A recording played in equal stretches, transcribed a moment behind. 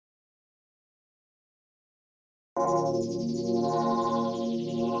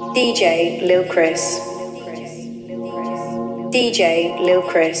DJ Lil Chris. DJ Lil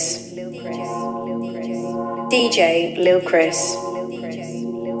Chris. DJ Lil Chris.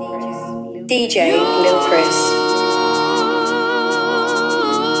 DJ Lil Chris.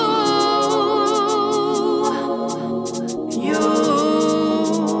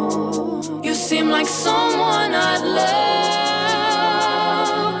 You seem like someone I'd love,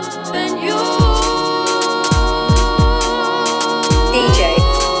 and you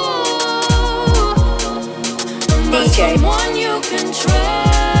someone you can trust.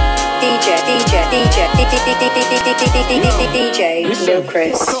 DJ Lil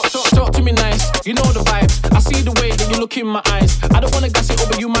Chris. Talk to me nice, you know the vibes. I see the way that you look in my eyes. I don't wanna gas it up,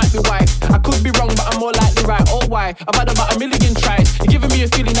 but you might be right. I could be wrong, but I'm more likely right. Oh, why? I've had about 1,000,000 tries. You're giving me a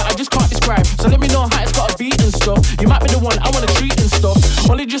feeling that I just can't describe. So let me know how it's got a beat and stuff. You might be the one I wanna treat and stuff.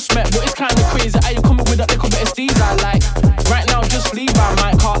 Only just met, but it's kinda crazy how you coming with that little bit of steez I like. Right now, just leave, I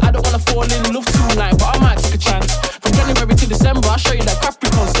might call. I don't wanna fall in love tonight, but I might take a chance. From January to December, I'll show you that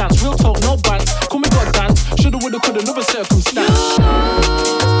Capricorn stance. Real talk, no bands. Call me God dance. Shoulda, woulda, coulda, another circumstance.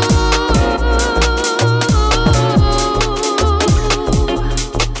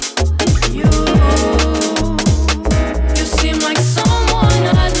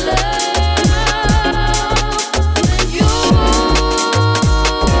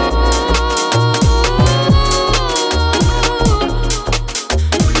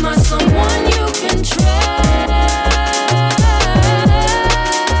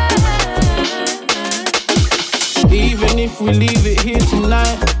 If we leave it here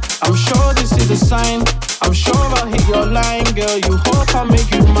tonight, I'm sure this is a sign. I'm sure I'll hit your line, girl. You hope I'll make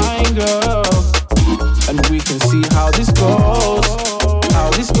you mine, girl. And we can see how this goes, how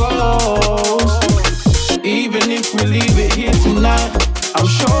this goes. Even if we leave it here tonight, I'm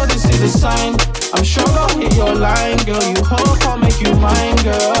sure this is a sign. I'm sure I'll hit your line, girl. You hope I'll make you mine,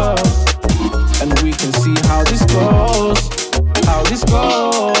 girl. And we can see how this goes, how this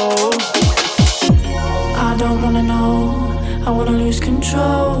goes. I don't wanna know, I wanna lose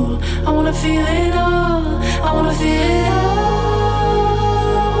control. I wanna feel it all, I wanna feel it all.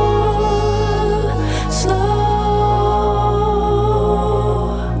 Slow.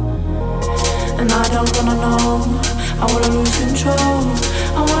 And I don't wanna know, I wanna lose control.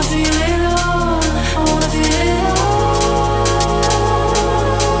 I wanna feel it all, I wanna feel it all.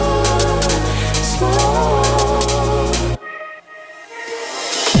 Slow.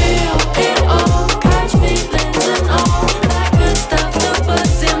 Feel it all, catch feelings and all that good stuff. The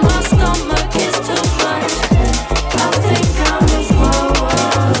buzz in my stomach is too much. I think I'm just lower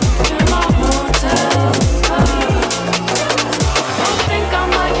in my hotel. I think I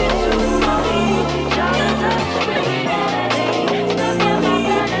might get too much. Look in my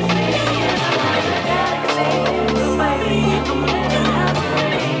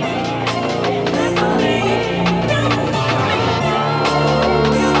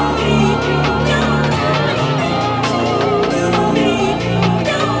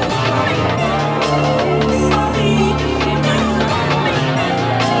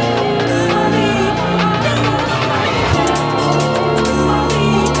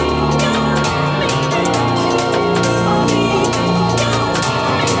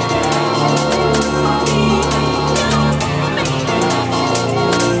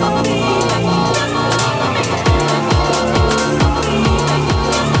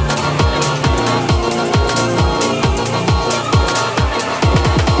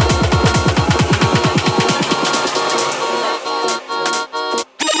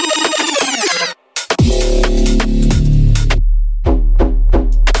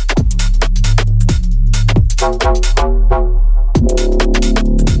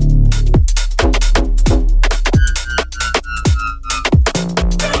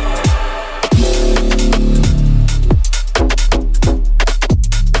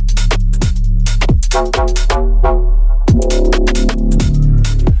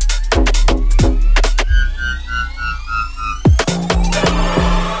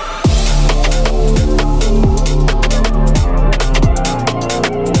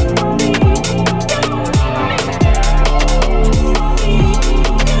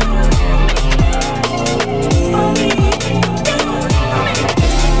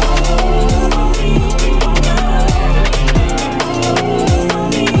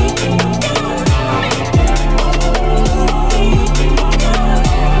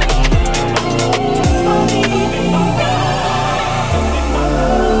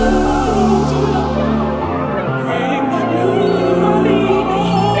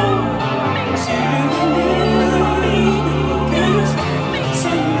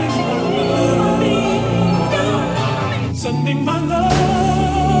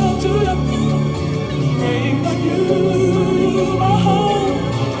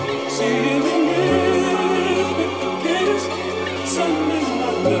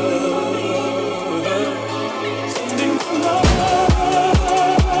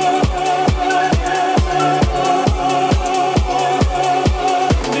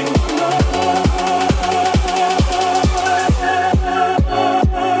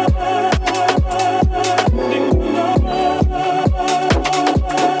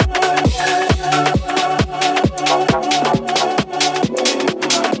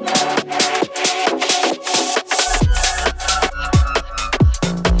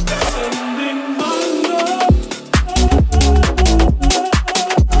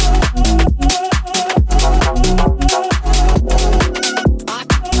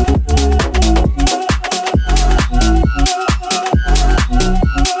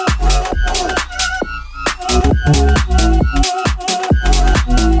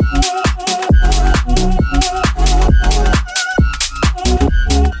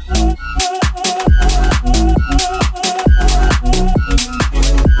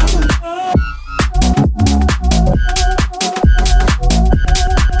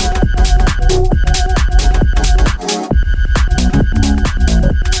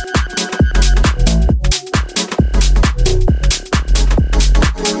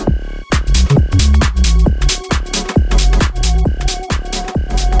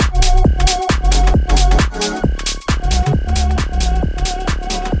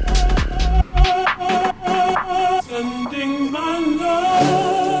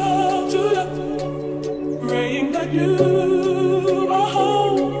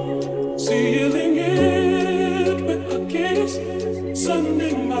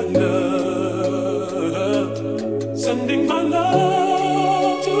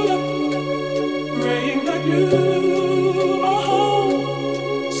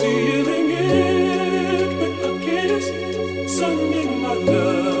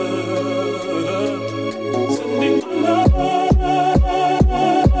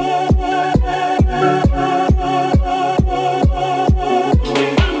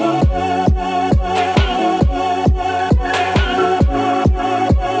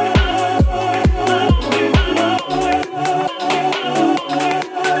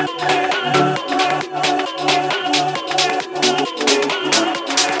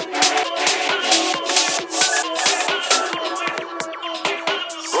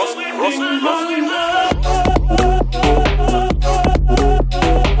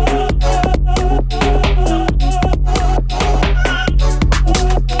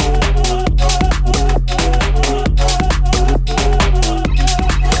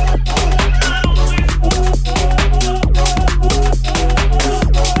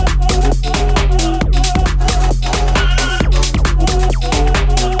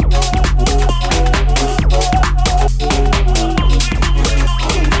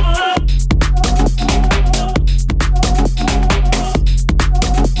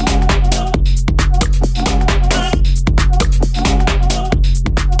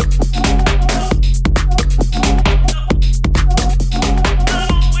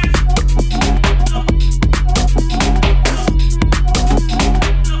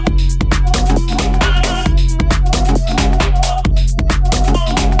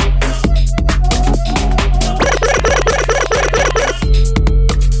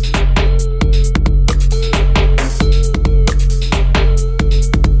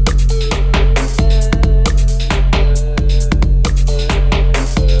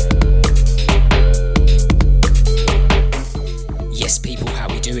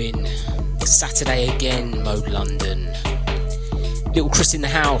In the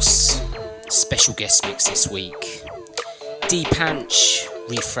house, special guest mix this week. D-Panch,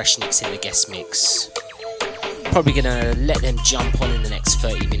 Refresh Nicks in the guest mix. Probably gonna let them jump on in the next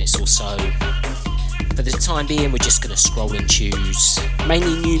 30 minutes or so. For the time being, we're just gonna scroll and choose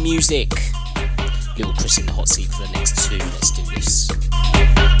mainly new music. Little Chris in the hot seat for the next two. Let's do this.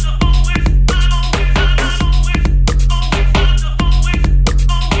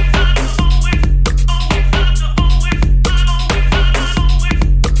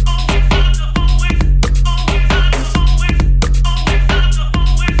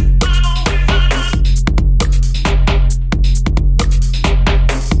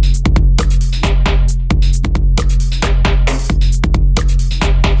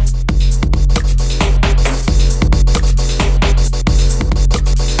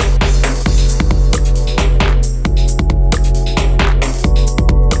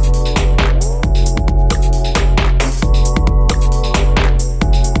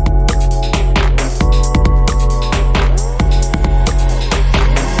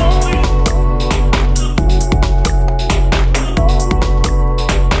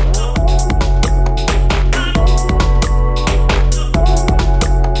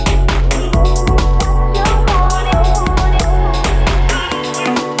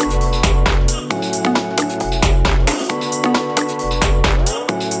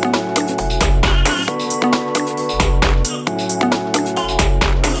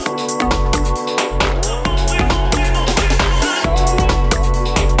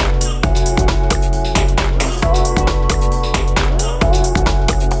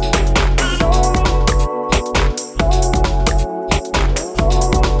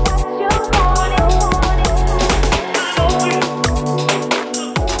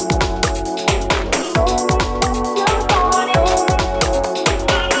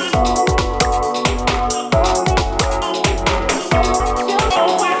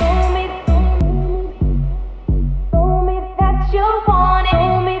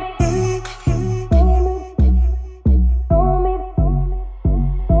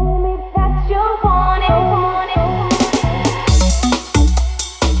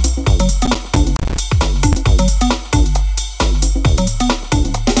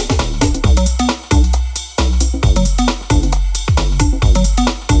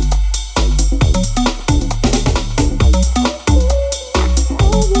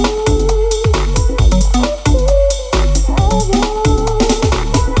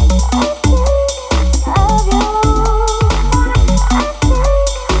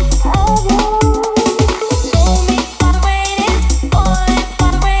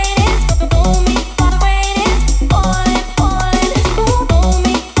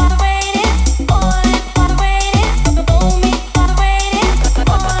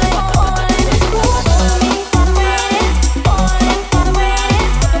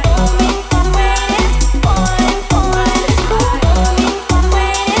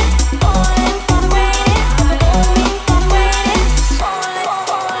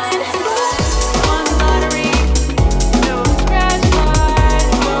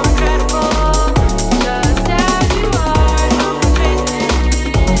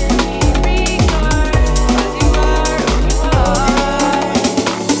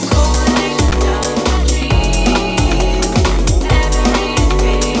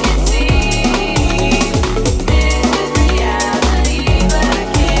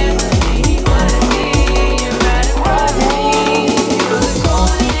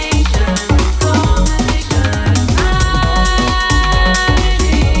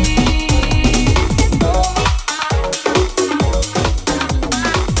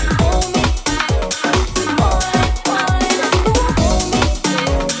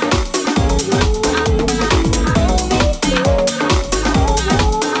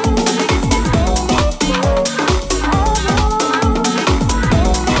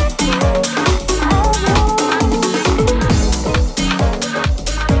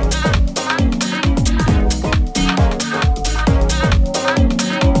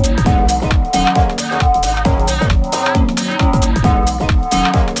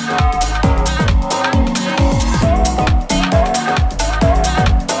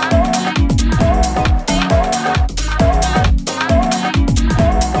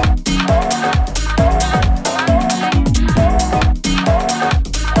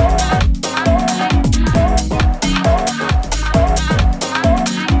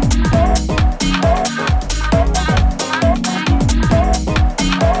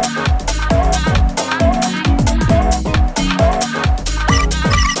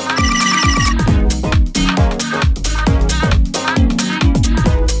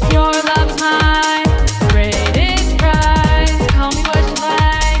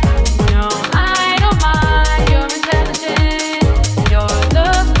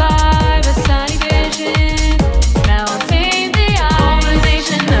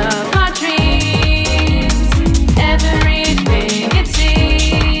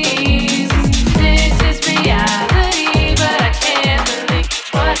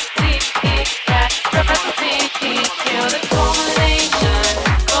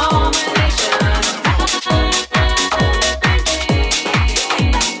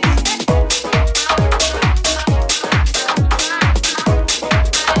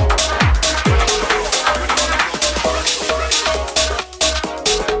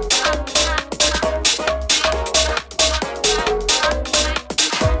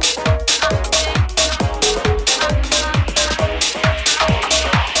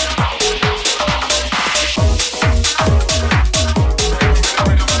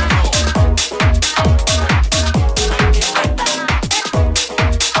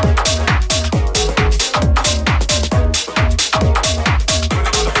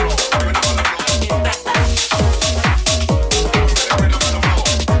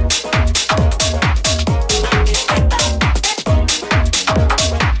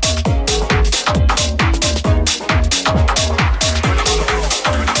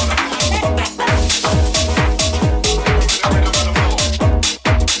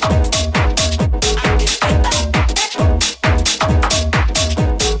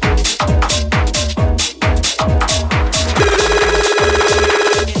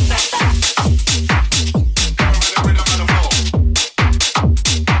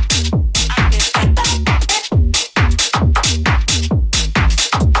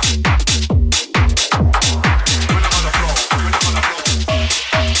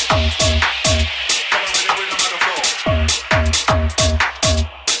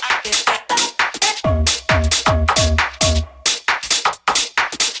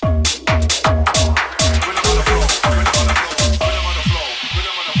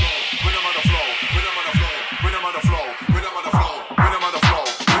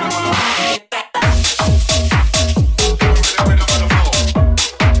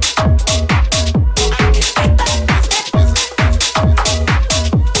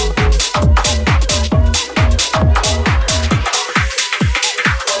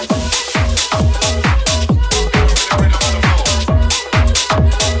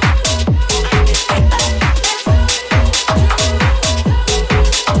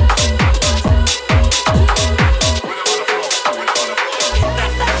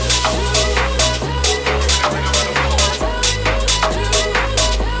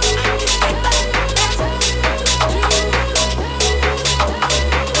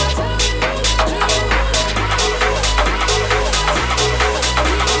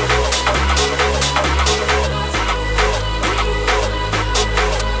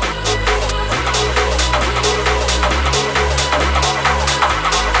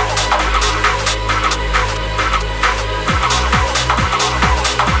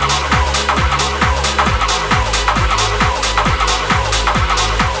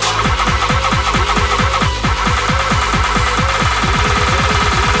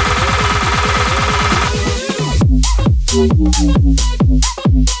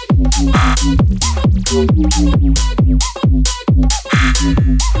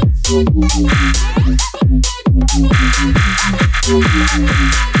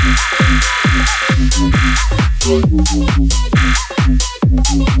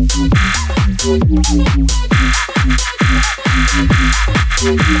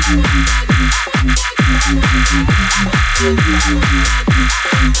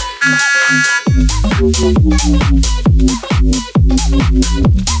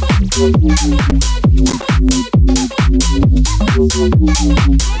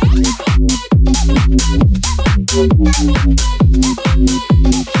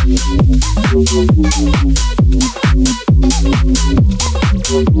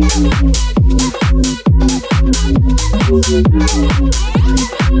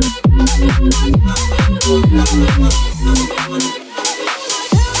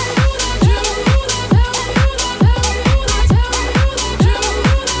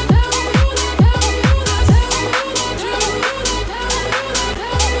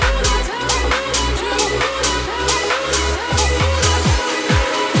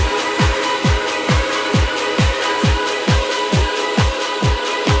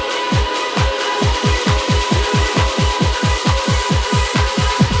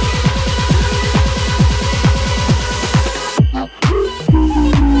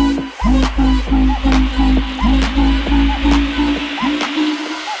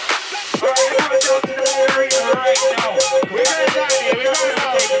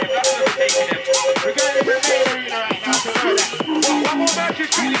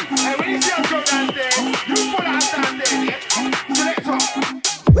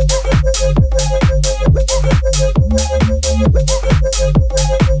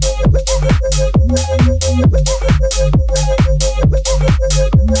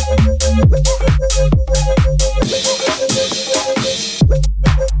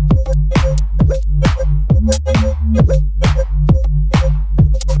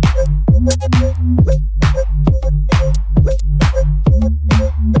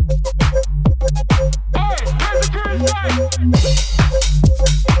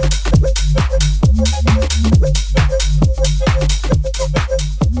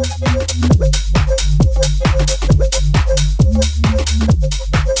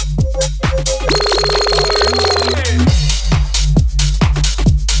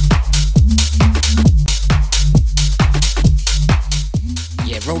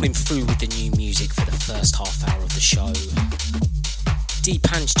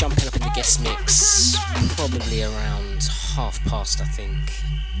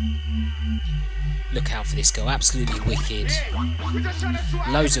 Absolutely wicked.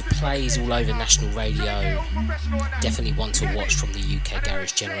 Loads of plays all over national radio. Definitely one to watch from the UK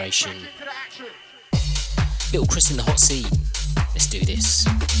Garage generation. Little Chris in the hot seat. Let's do this.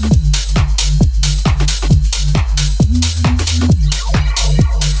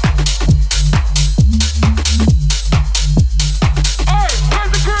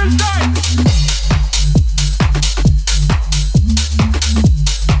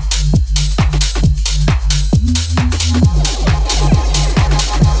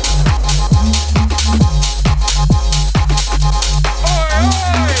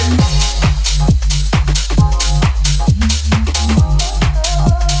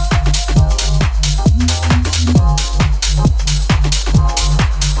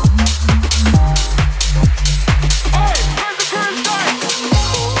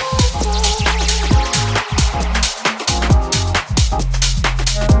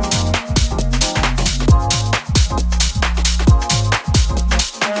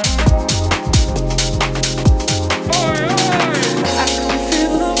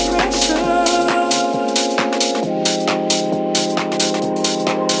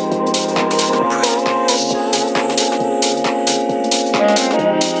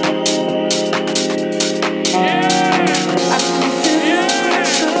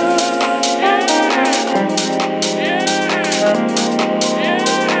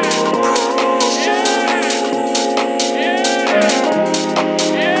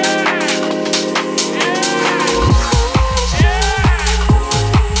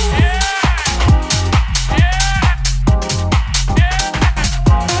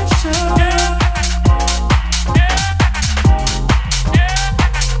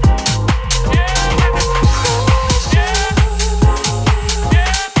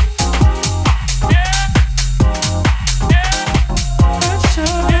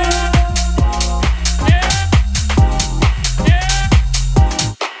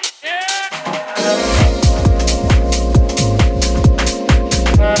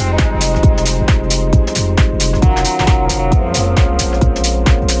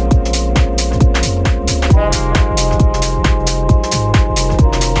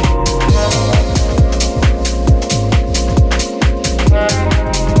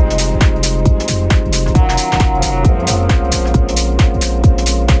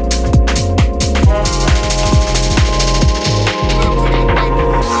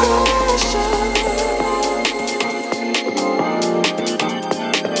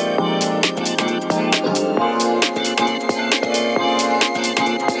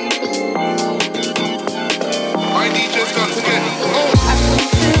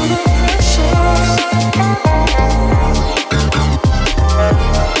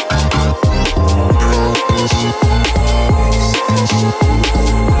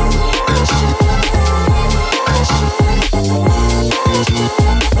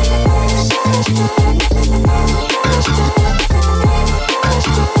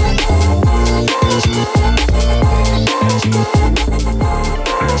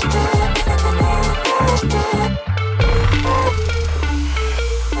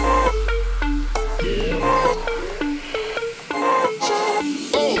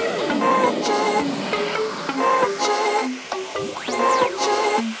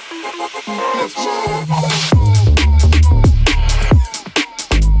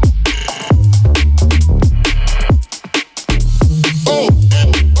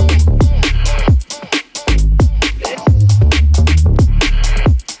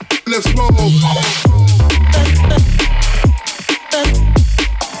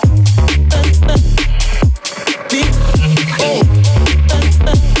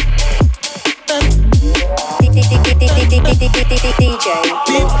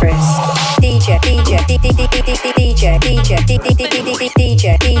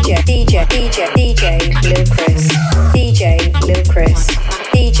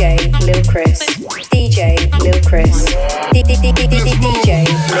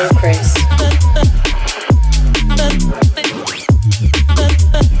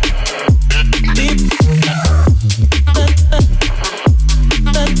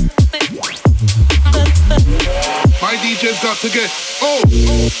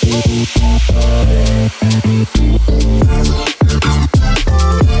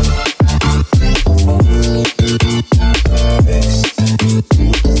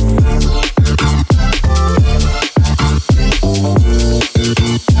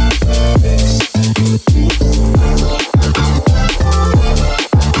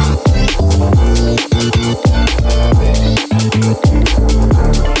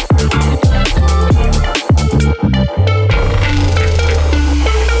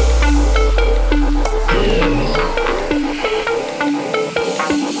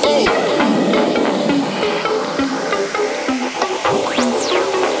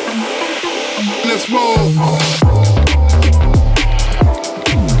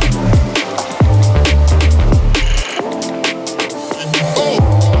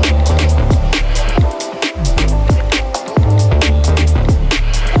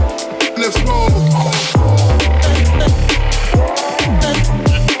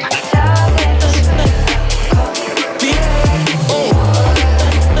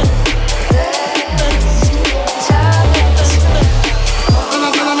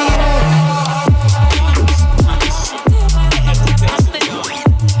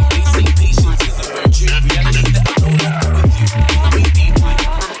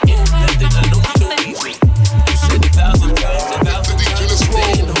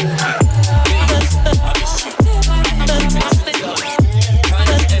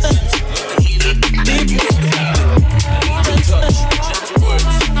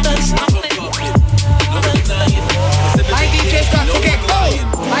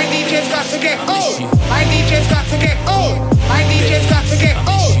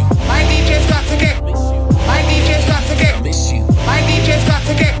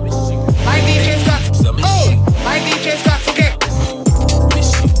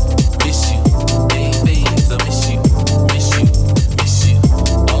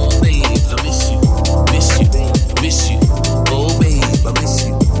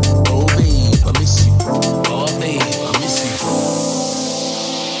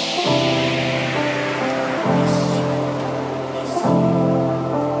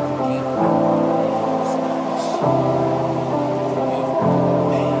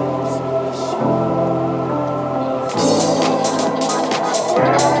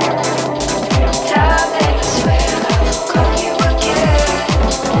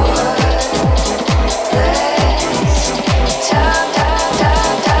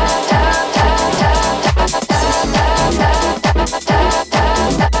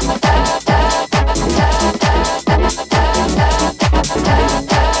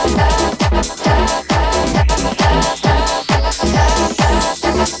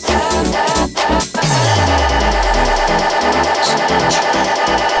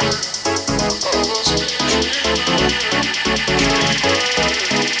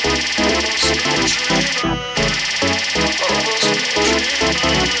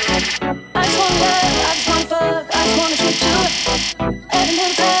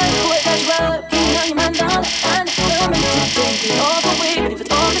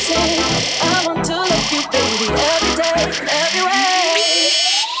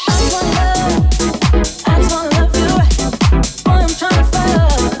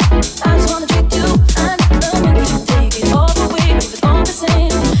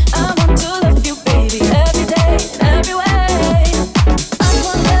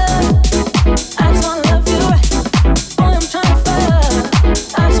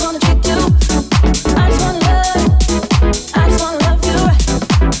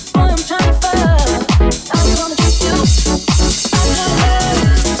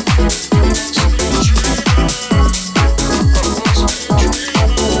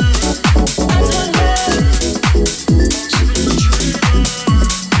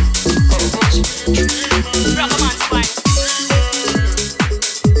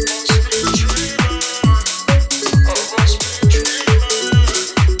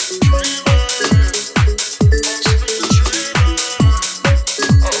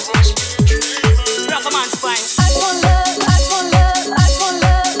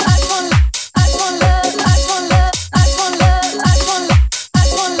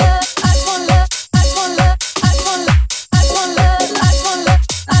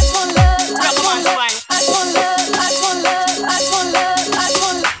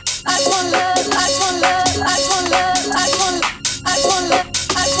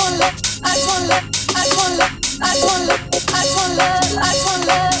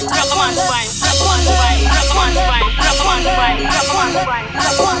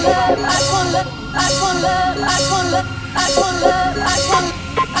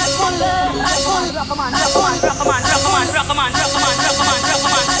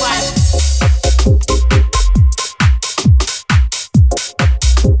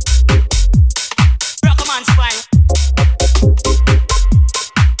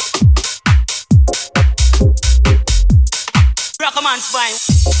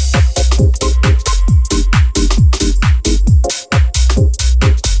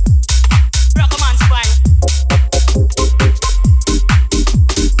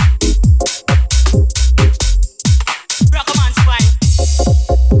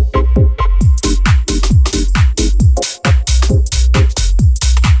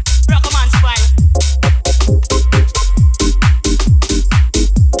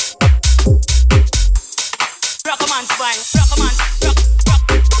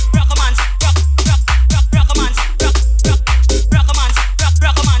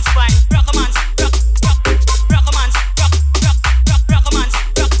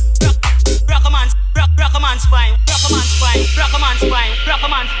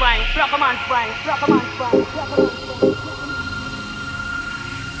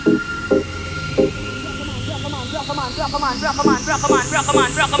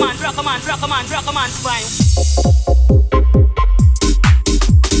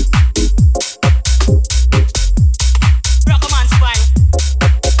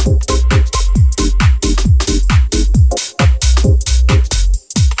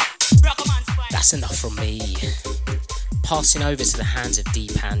 That's enough from me. Passing over to the hands of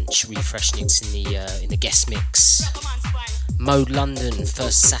Deepanch, Refreshnix in the guest mix. Mode London,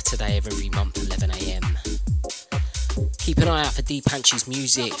 first Saturday of every month, 11 AM. Keep an eye out for Deepanch's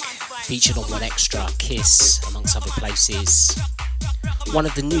music, featured on One Extra, Kiss, amongst other places. One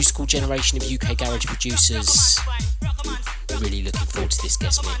of the new school generation of UK garage producers. Really looking forward to this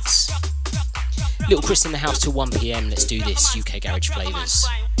guest mix. Little Chris in the house till 1 PM. Let's do this, UK garage flavours.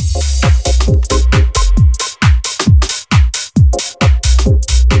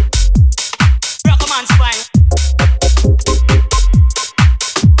 Rockman's spine.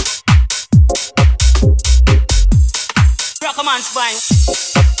 Rockman's spine.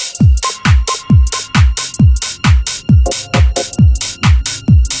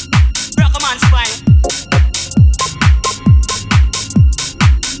 Rockman's spine.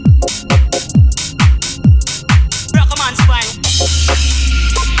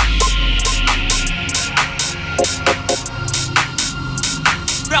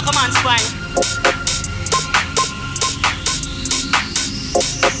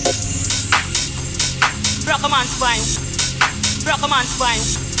 Rockman's spine. Rockman's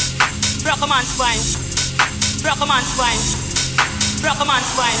spine. Rockman's spine. Rockman's spine. Rockman's spine. Rockman's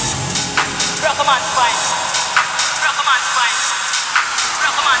spine. Rockman's spine. Rockman's spine.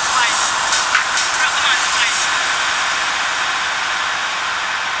 Rockman's spine. Rockman's spine.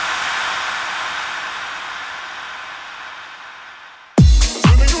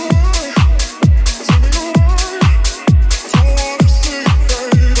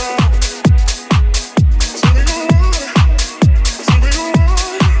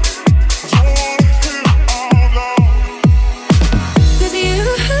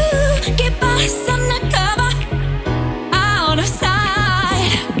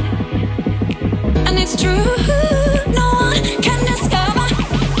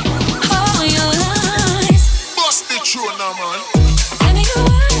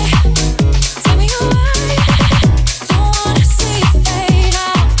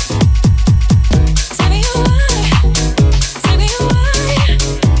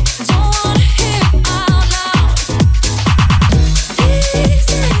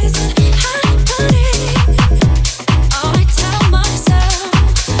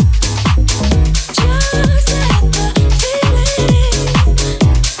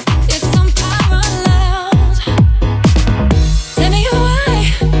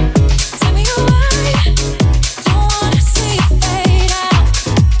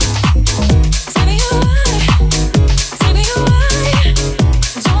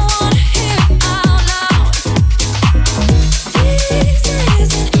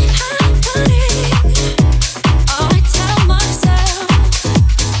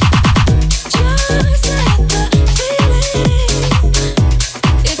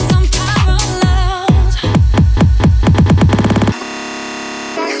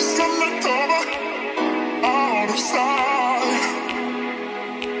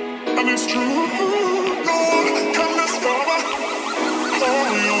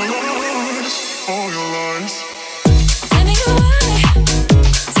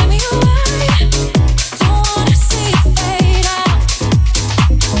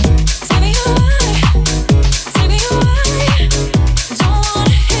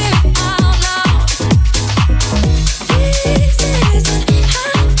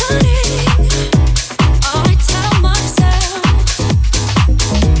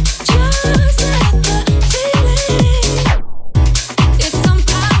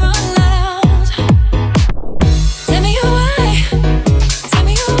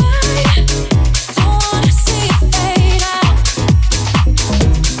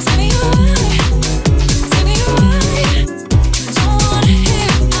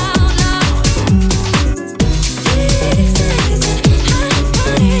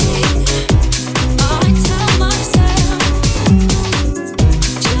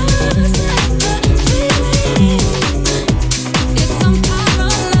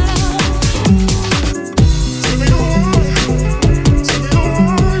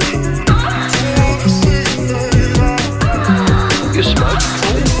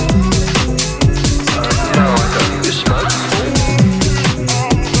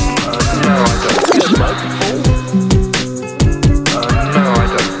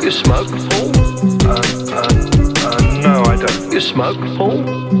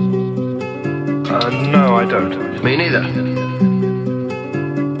 No, I don't. Me neither.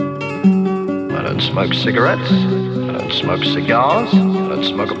 I don't smoke cigarettes. I don't smoke cigars. I don't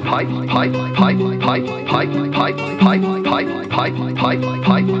smoke a pipe.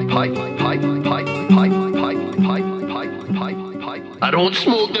 I don't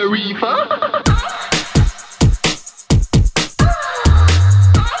smoke the reefer.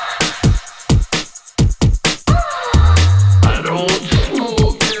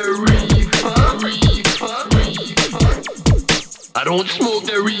 I don't smoke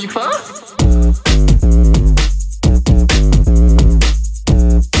the reefer.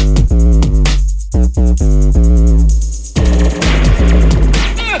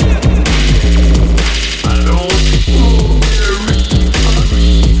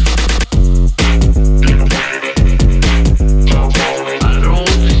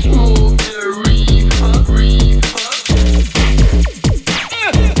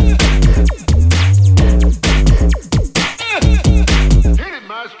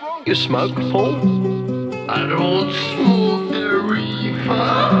 You smoke, Paul? I don't smoke the reefer.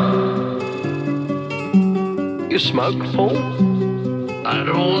 You smoke, Paul? I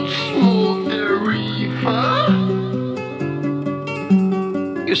don't smoke the reefer.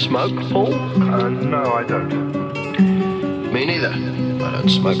 You smoke, Paul? No, I don't. Me neither. I don't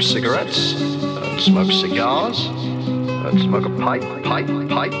smoke cigarettes. I don't smoke cigars. I don't smoke a pipe. I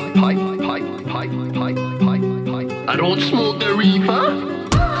don't smoke the reefer.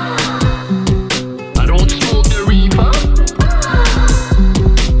 I don't smoke the reefer.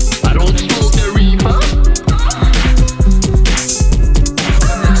 I don't smoke the reefer.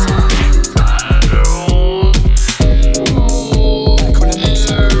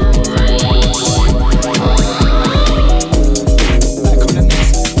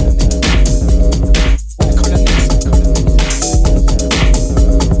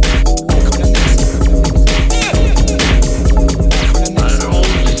 I don't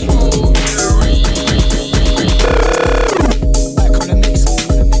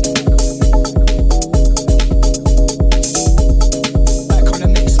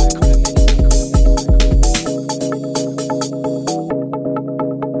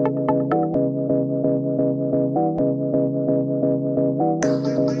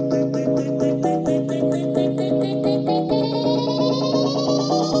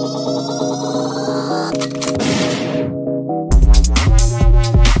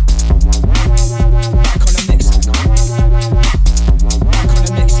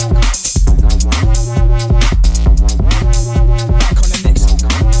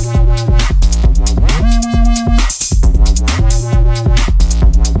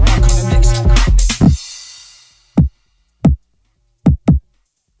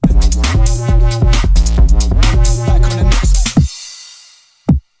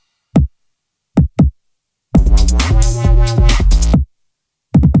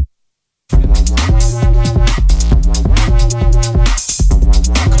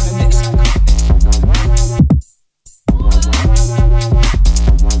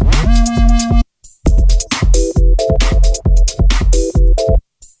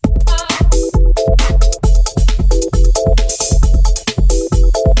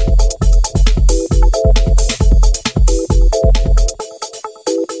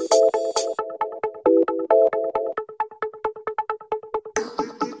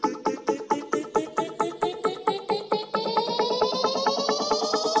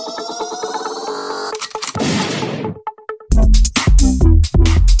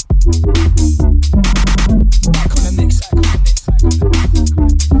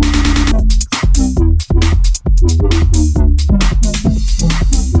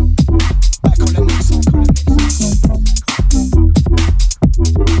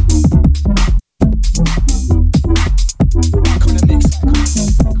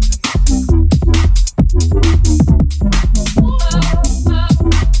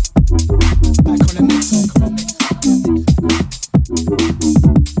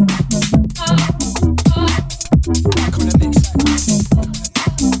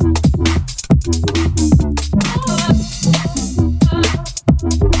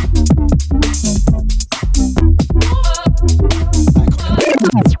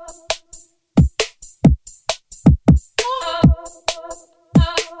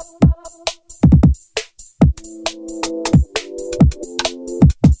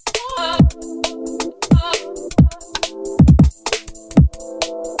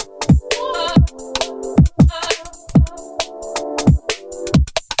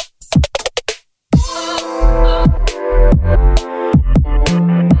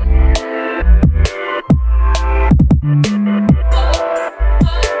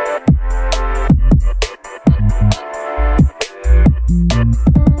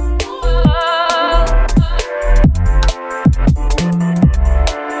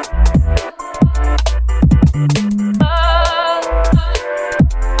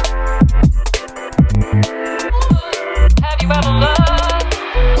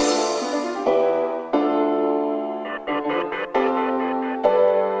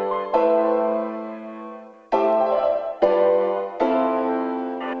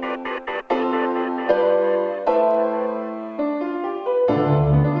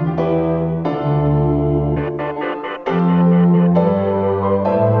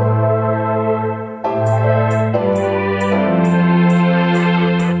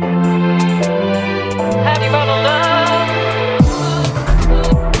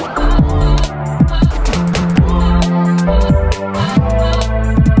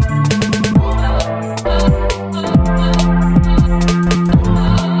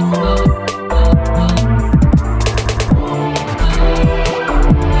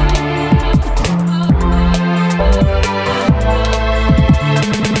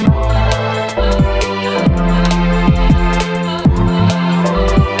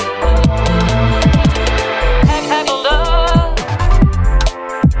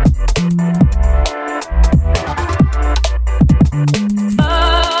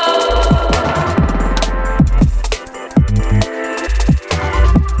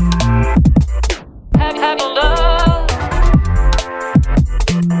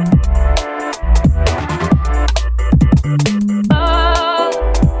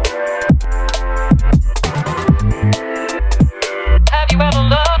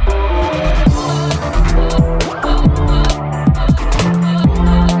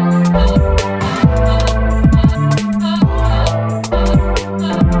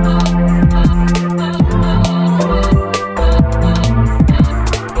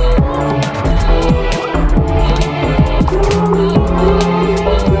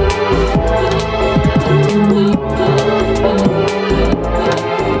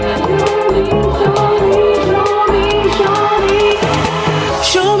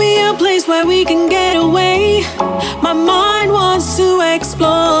where we can get away. My mind wants to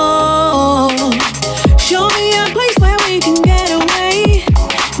explore. Show me a place where we can get away.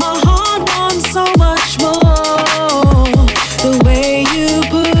 My heart wants so much more. The way you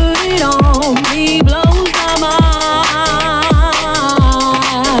put it on me blows my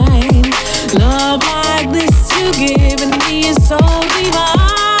mind. Love like this you're giving me is so divine.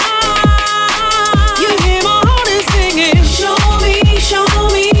 You hear my heart is singing. Show me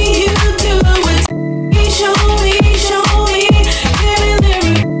you do it. Show me, give me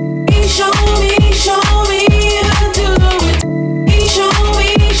lyric. Show me you do it.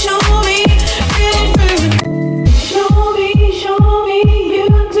 Show me, feel it through. Show me you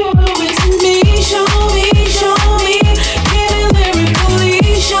do it to me. Show me, give me lyrically.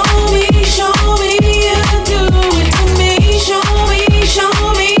 Show me you do it to me. Show me,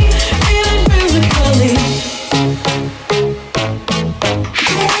 feel it musically.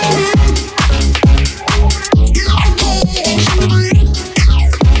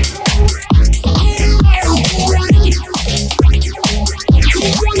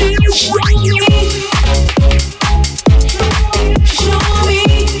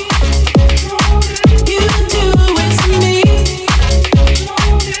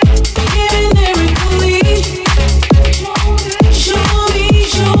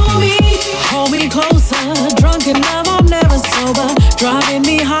 Hold me closer, drunk in love, I'm never sober. Driving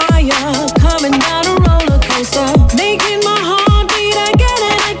me higher, coming down a roller coaster. Making my heart beat again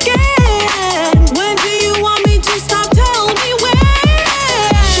and again. When do you want me to stop? Tell me when.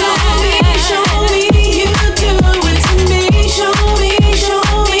 Show me you do it to me. Show me,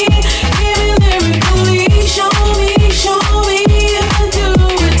 give me lyrically. Show me you do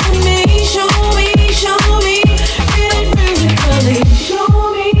it to me. Show me, feel it musically. Show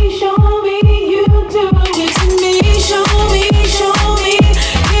me you do it to me. Show me,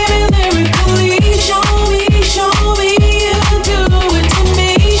 give me lyrically. Show me you do it to me.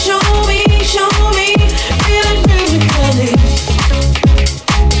 Show me, feel it musically.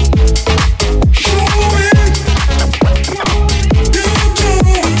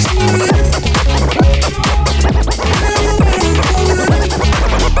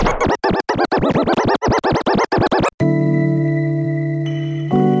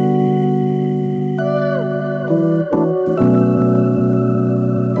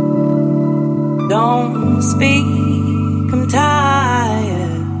 Don't speak, I'm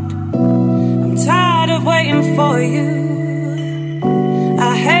tired. I'm tired of waiting for you.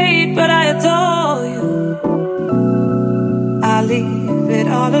 I hate, but I adore you. I leave it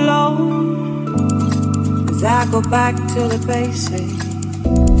all alone. As I go back to the basics,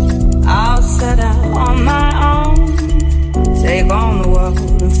 I'll set out on my own. Take on the world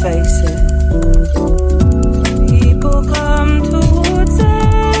and face it. People come towards us.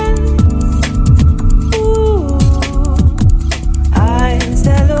 Eyes,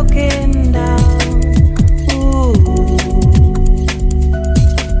 they're looking down. Ooh.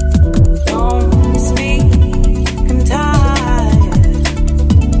 Don't speak, I'm tired.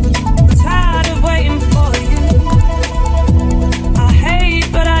 Tired of waiting for you. I hate,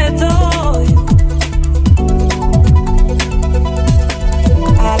 but I adore you.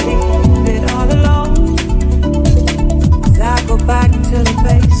 I leave it all alone. As I go back to the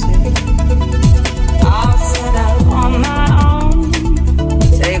basics, I'll set out on my own.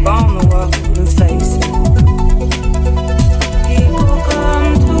 Take on the world and face it. People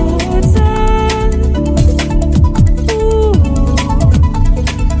come towards us. Ooh.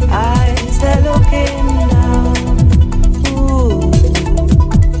 Eyes, they're looking down. Ooh.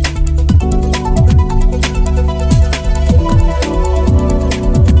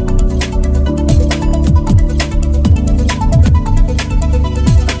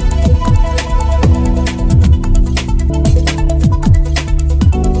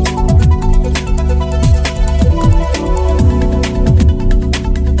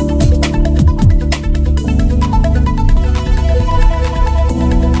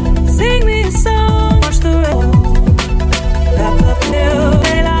 Sing me a song, watch the rain. Wrap up till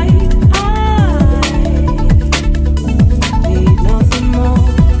daylight. I need nothing more.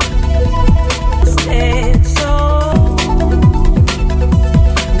 Instead, so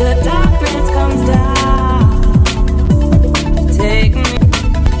the darkness comes down. Take me.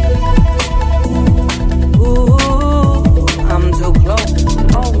 Ooh, I'm too close.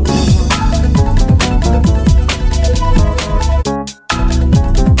 Oh.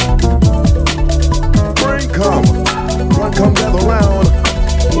 Run, come gather round.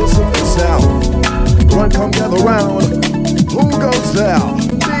 Listen this out. Run, come gather round. Who goes there?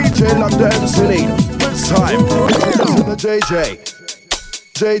 DJ London City. This time, it's in the JJ.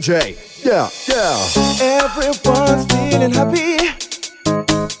 JJ. Yeah, yeah. Everyone's feeling happy.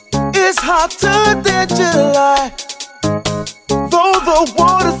 It's hotter than July. Though the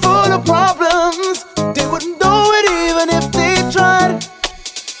water's full of problems, they wouldn't know it even if they tried.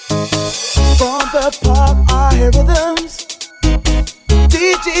 From the park, I hear rhythms.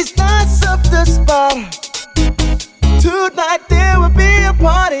 DJs lights up the spot. Tonight there will be a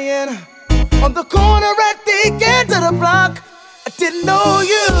party and on the corner at the end of the block. I didn't know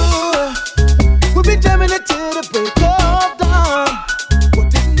you would be jamming it till the break of dawn. Well,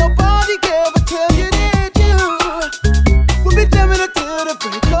 didn't nobody ever tell you that you would be jamming it till the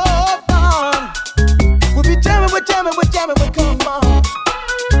break of dawn. We'll be jamming, we're jamming, we're jamming, we're come on.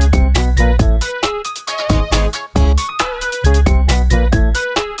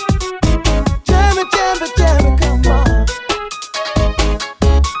 Jamming, jamming, jamming, come on.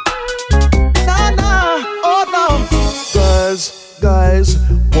 Nah, nah, oh no. Guys,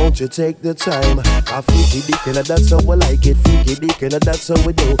 won't you take the time? I freaky dick and that's how I like it. Freaky dick and that's how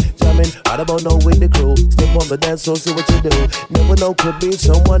we do. Jamming, right about now with the crew. Step on the dance floor, see what you do. Never know, could be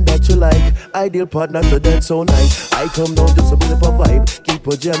someone that you like. Ideal partner to dance all night. I come down just a bit of a vibe. Keep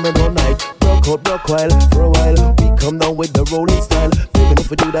her jamming all night. Rock out, rock while, for a while. We come down with the rolling style. Big enough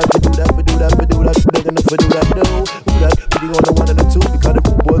to do that, we do that, we do that, we do that. Big enough to do that, do that. We on the one and the two because the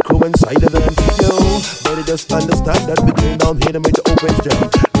boy crew inside of them. Yo, better just understand that we came down here to make the open jam.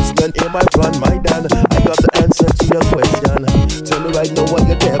 Listen, in my plan, my Dan, I got the answer to your question. Tell me right now what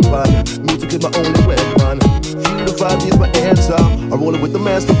you're dead on. Music is my only weapon. Feel the vibe is my answer. I'm rolling with the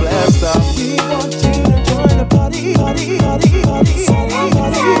master blaster. We want you to join the party, party, party, party, party,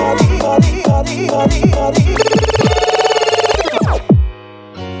 party, party, party, party, party, party.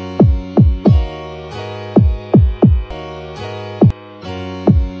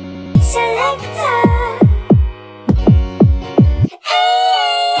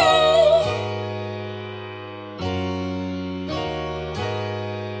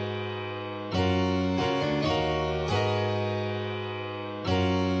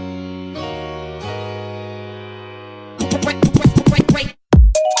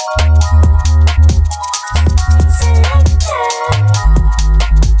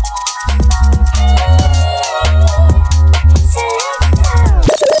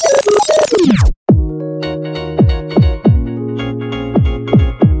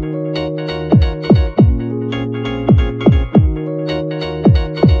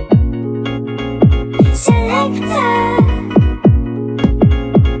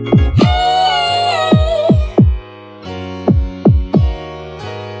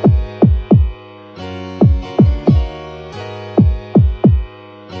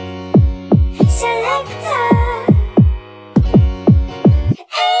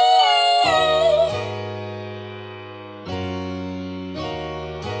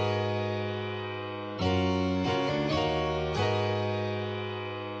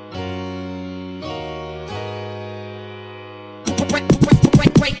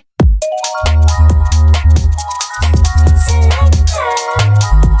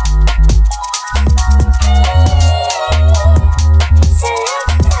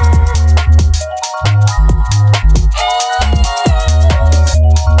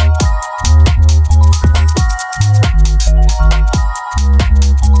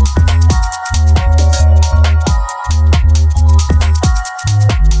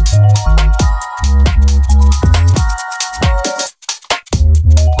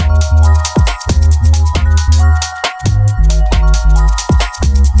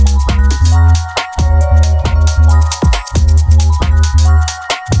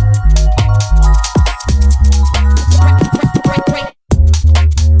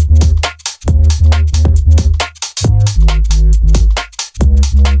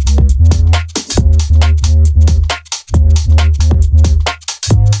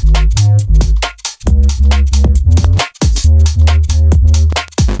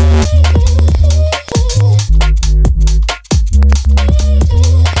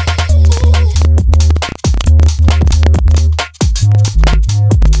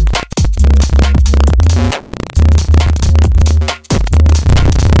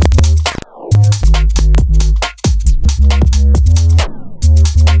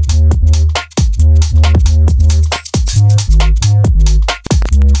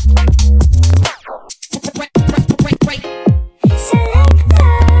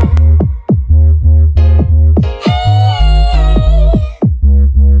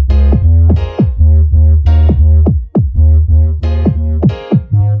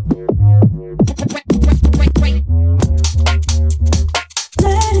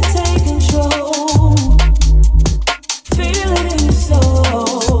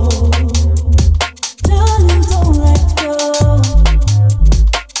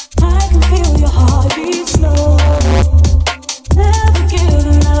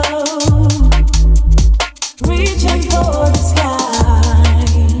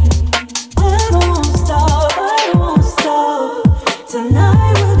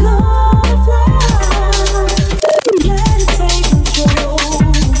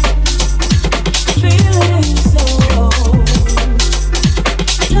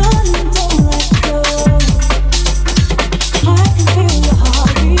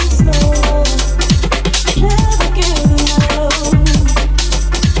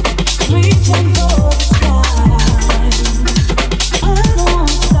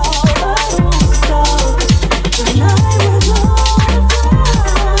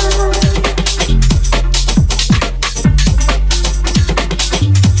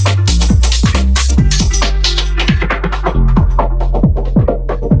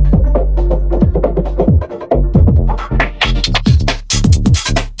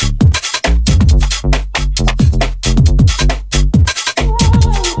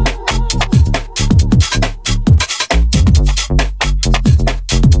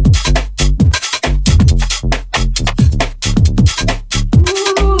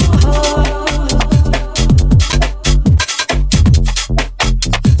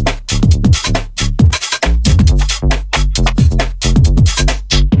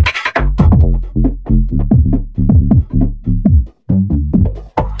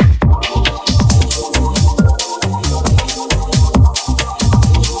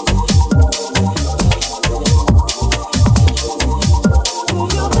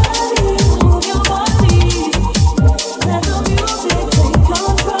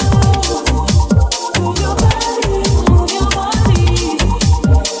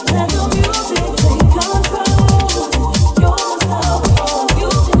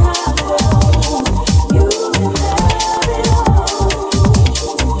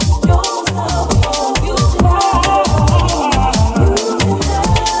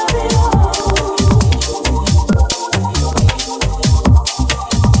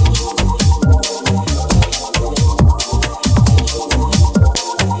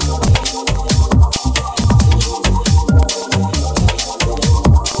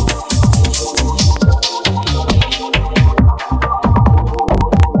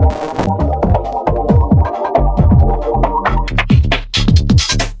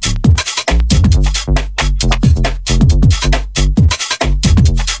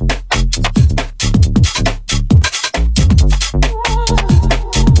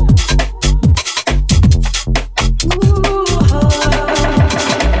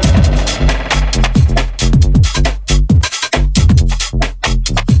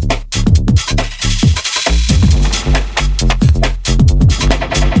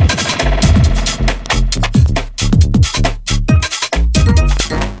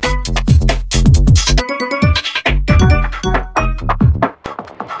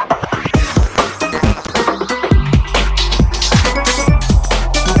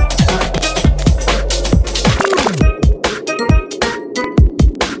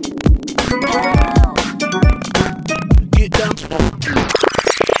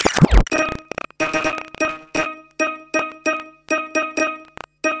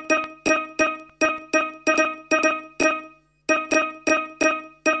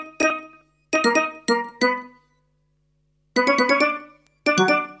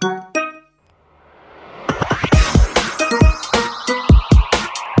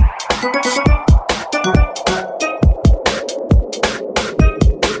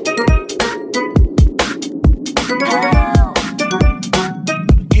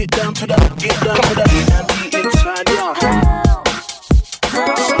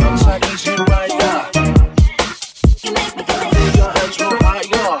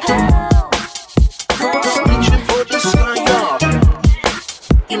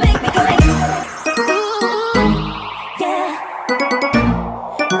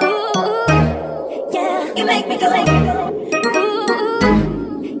 make me go.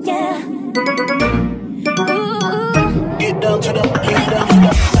 Ooh, yeah. Ooh. Get down to the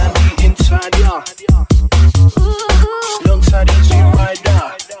and inside ya. Alongside easy rider.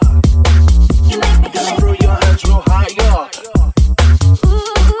 You make me go. Throw your hands real high, yeah.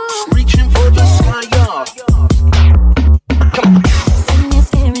 Reaching for the sky, yeah. Come on. Sitting there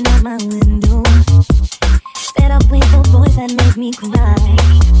staring out my window. Fed up with the boys that make me cry.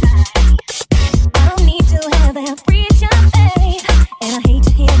 I don't need to have them preach your faith, and I hate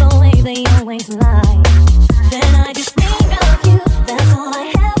to hear the way they always lie. Then I just think of you. That's all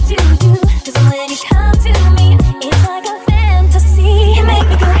I have to do. 'Cause when you come to me, it's like a fantasy. You make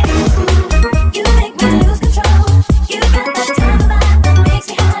me go. You make me lose control. You got that time vibe that makes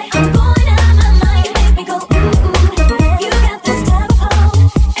me high. I'm going out of my mind. You make me go. You got this type of hold,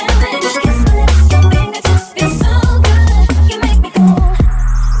 and when you kiss my lips, your fingertips feel so good. You make me go.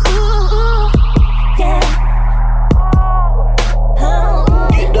 Ooh, yeah. Oh,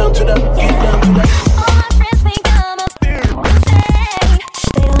 Get down to the, get down to the. all my friends think I'm a insane.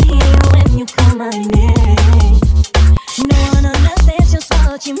 They don't hear you when you call my name. No one understands just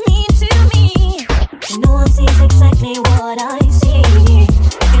what you mean to me. No one sees exactly what I see.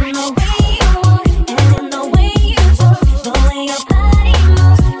 In the way you walk and in the way you talk, the way your body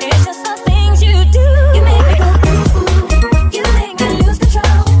moves, it's just the things you do. You make me go ooh, you make me lose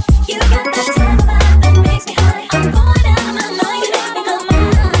control. You got that type of vibe that makes me high. I'm going out of my mind, you make me go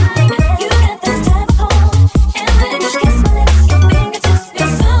mine. You got this type of hold, and when you kiss my lips, your fingertips feel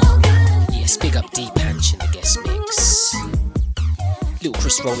so good. Yes, big up Deep Punch in the guest mix. Little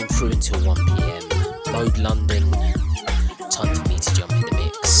Chris rolling through until 1 p.m. Mode London. Time for me to jump in the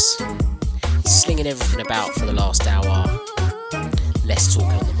mix. Slinging everything about for the last hour. Less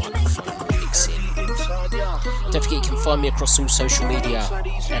talking on the microphone, more mixing. Don't forget you can find me across all social media.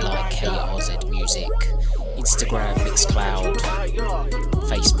 LIKRZ Music. Instagram, Mixcloud,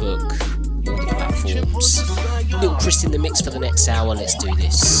 Facebook, all the platforms. Little Chris in the mix for the next hour. Let's do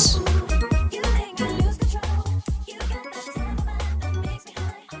this. You make me lose control. You got that type of vibe that makes me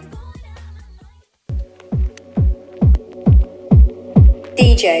high. I'm going out.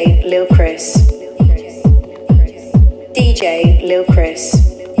 DJ Lil Chris. DJ Lil Chris.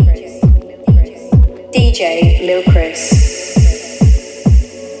 DJ Lil Chris.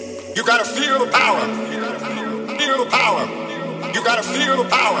 You gotta feel the power. Feel the power. You gotta feel the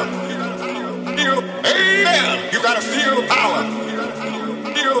power. Feel, amen. You gotta feel the power.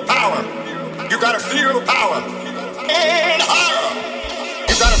 Feel the power. You gotta feel the power. And higher.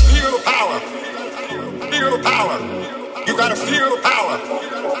 You gotta feel the power. Feel the power. You gotta feel the power.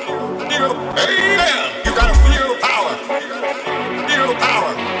 Feel, amen. You gotta feel the power. Feel the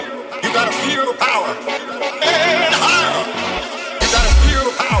power. You gotta feel the power. And higher. You gotta feel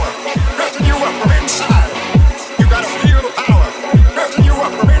the power. Lifting you up from inside. You gotta feel the power. Lifting you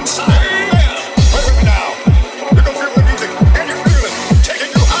up from inside. Amen. Wait with me now. You can feel the music and you feel it.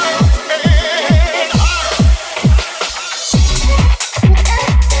 Taking you higher and higher.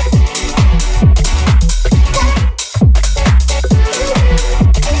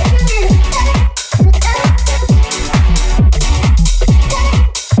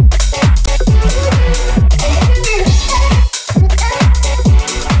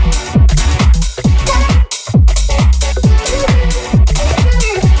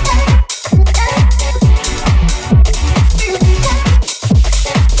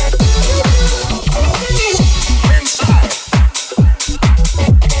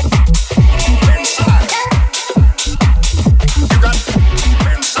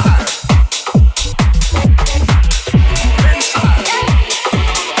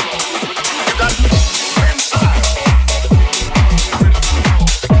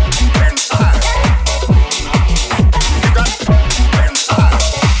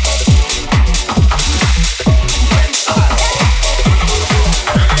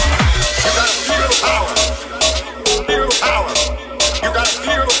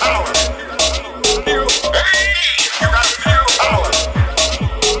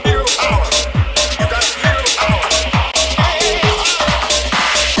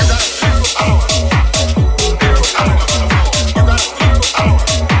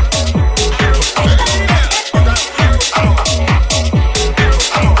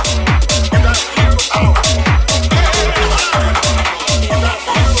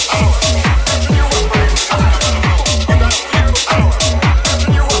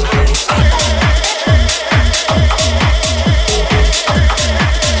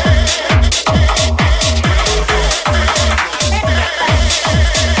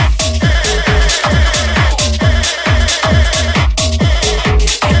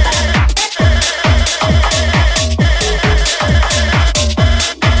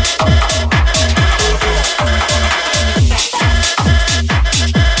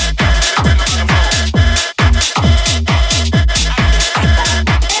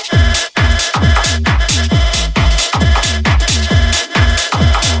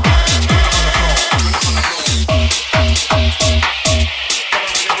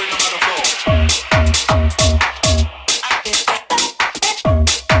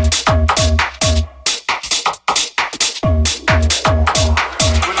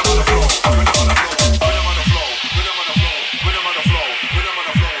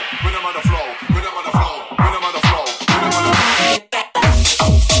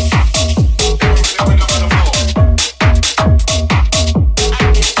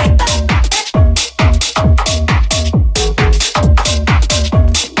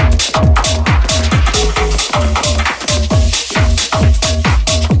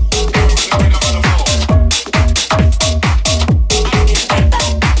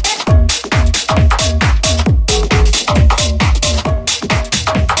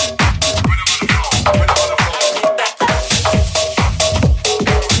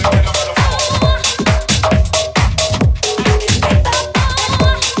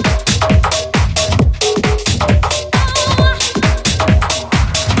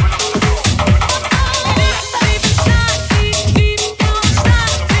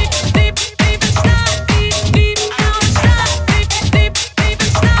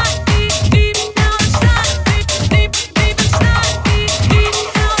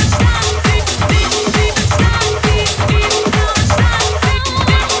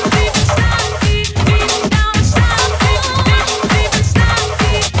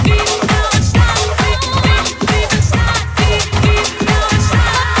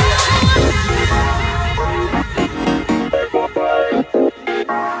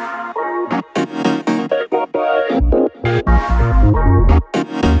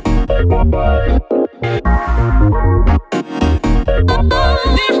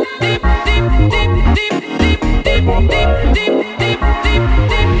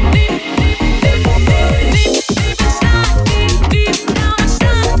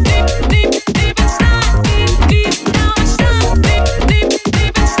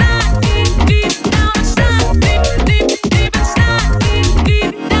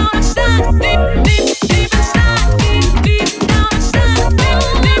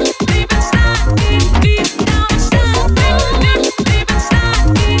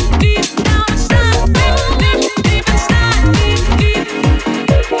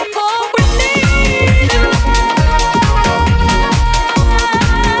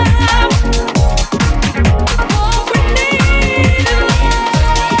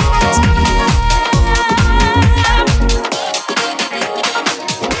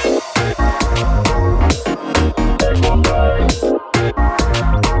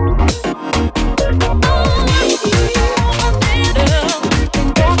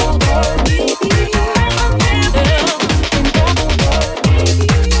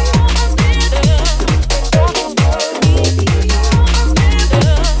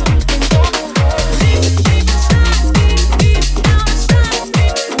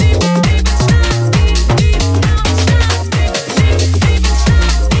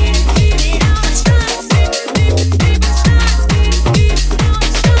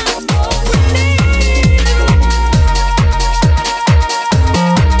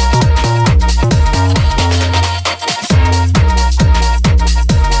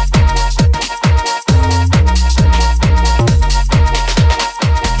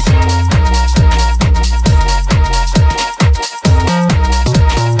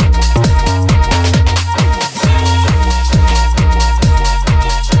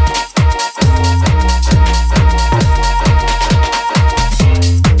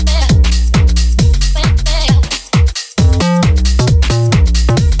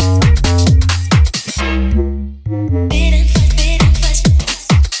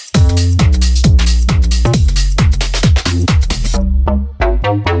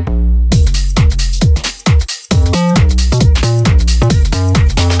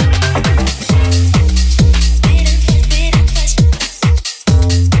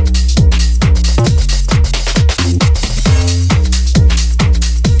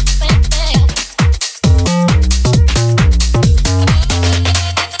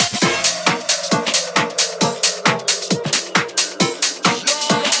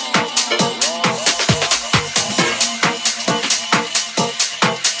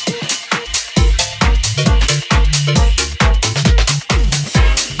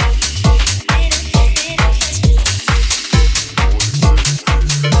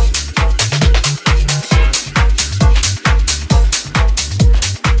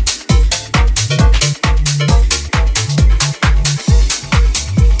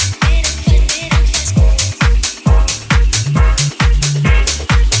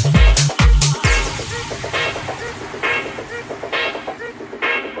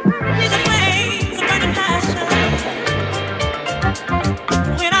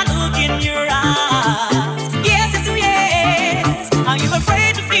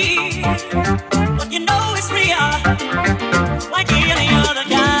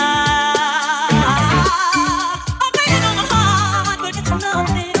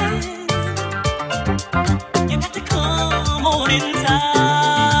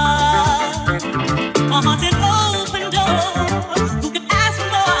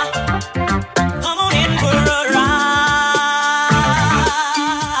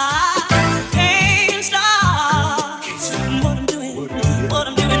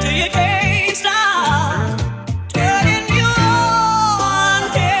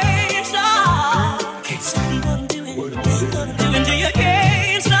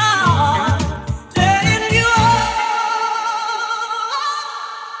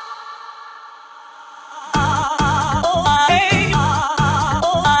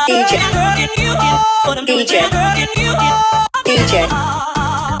 DJ,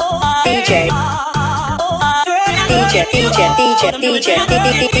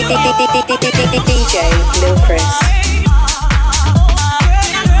 DJ, DJ, DJ, Lil Chris.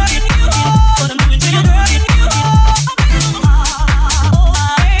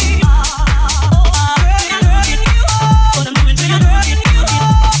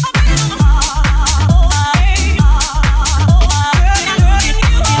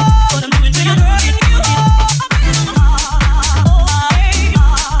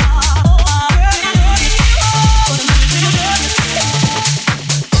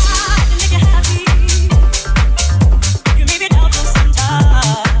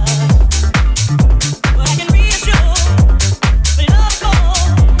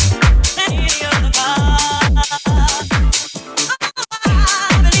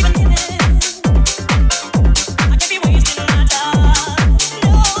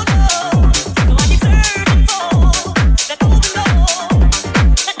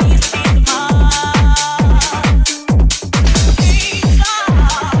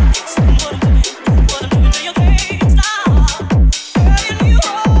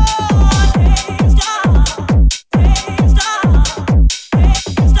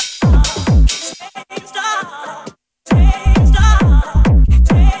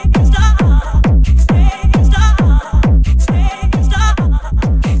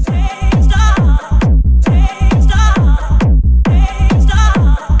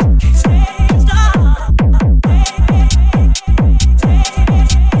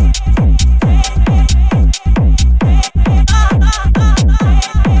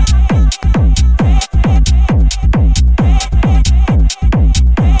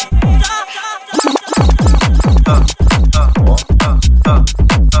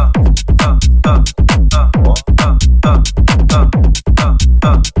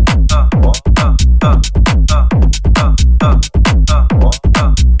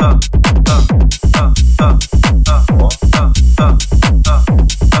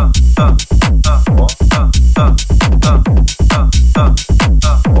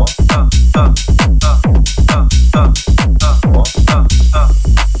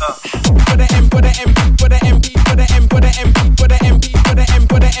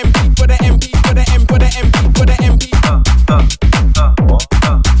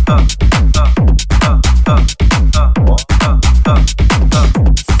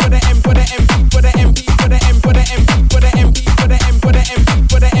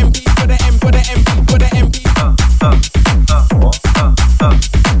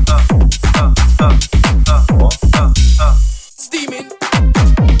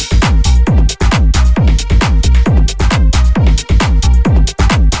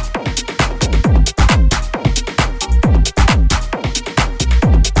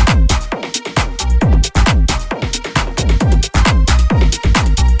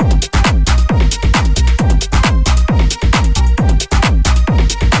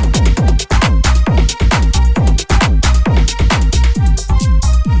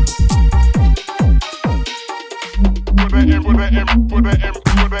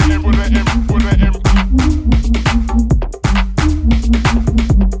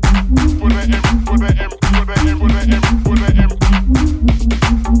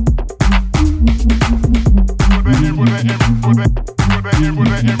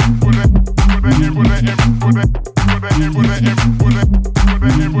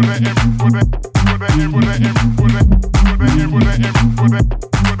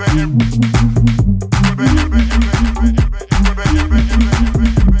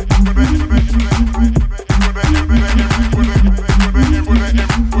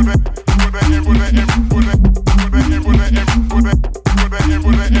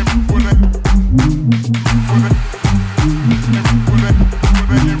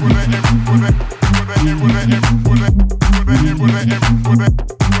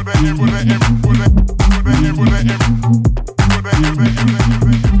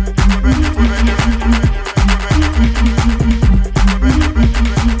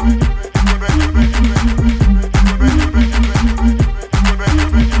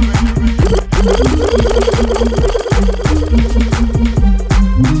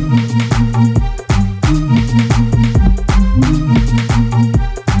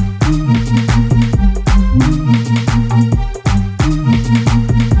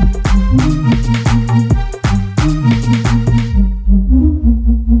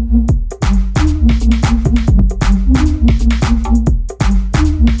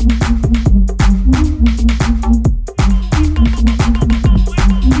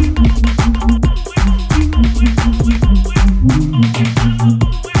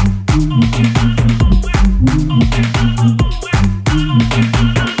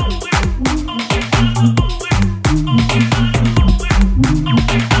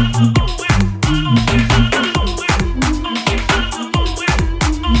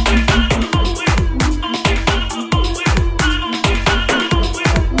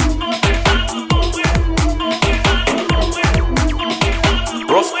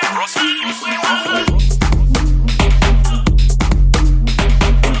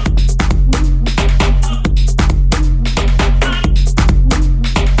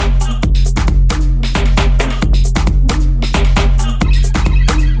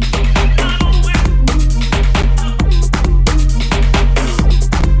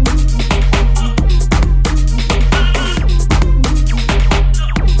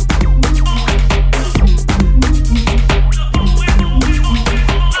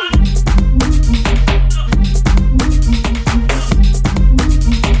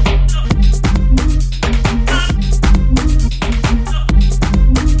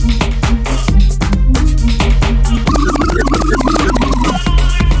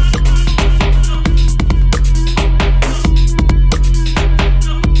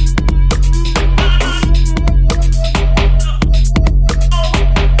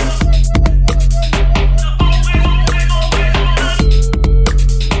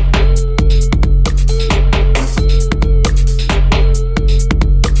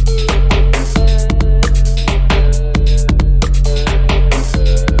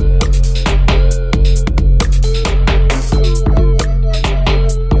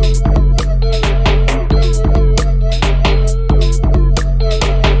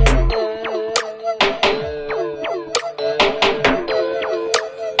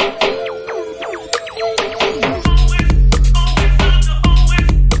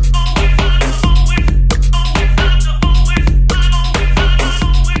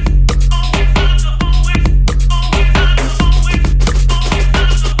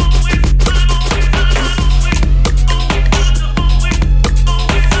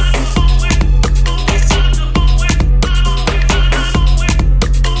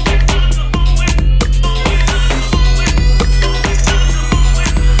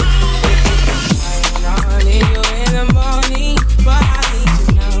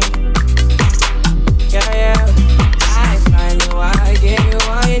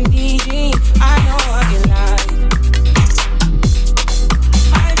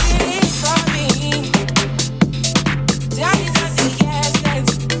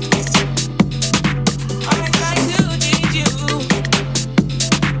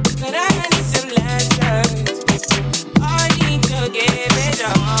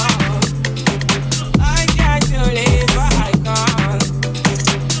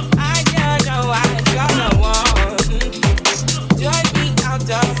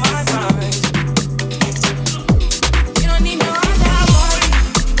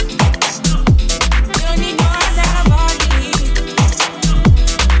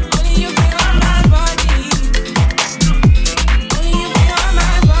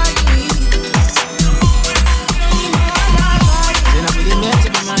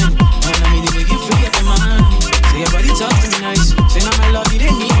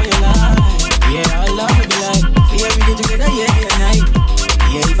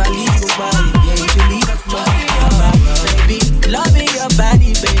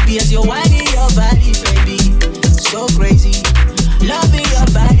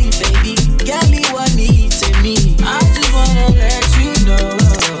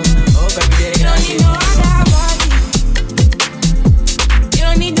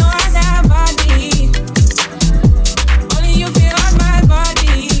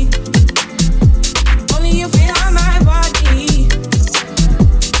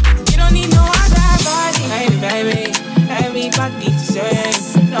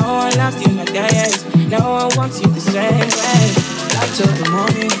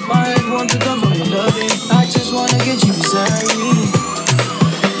 me. My head wants to come from your loving. I just wanna get you beside me.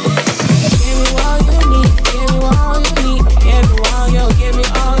 Give me all you need, give me all you need, give me all you, give me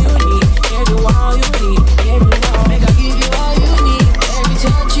all you need, give me all you need, give me all. Make I give you all you need, every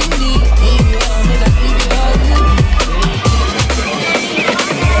touch you need, give you all, make I give you all you need.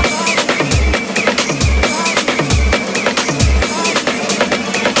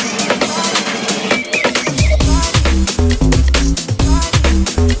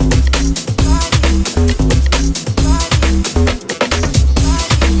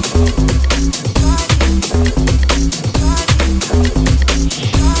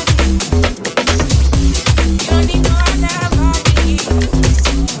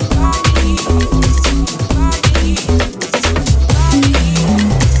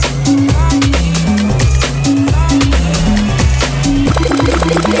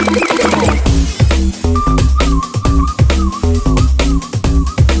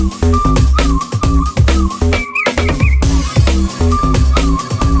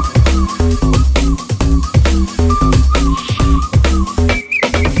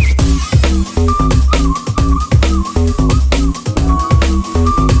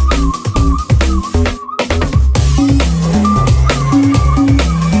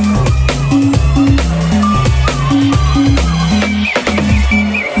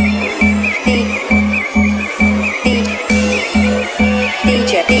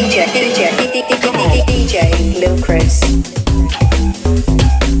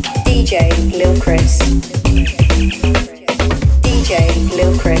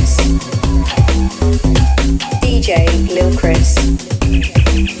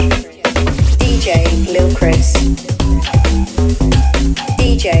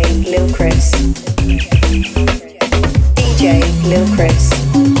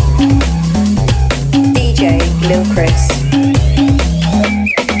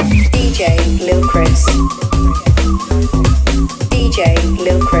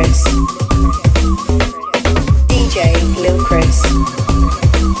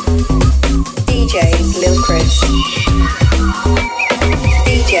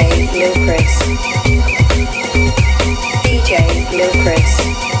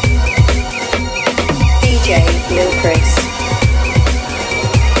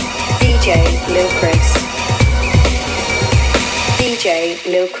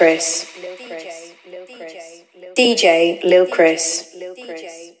 DJ Lil Chris.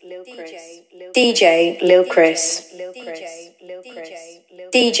 DJ Lil Chris. DJ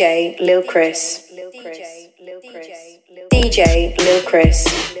Lil Chris. DJ Lil Chris. DJ Lil Chris.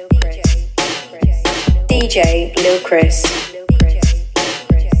 DJ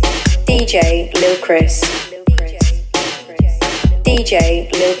Lil Chris. DJ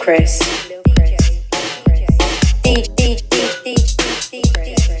Lil Chris. Lil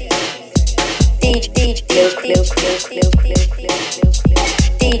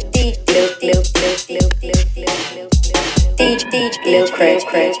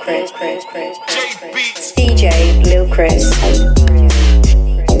Chris, DJ Lil Chris,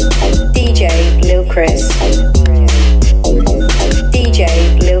 DJ Lil Chris,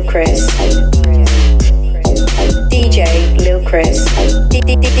 DJ Lil Chris, DJ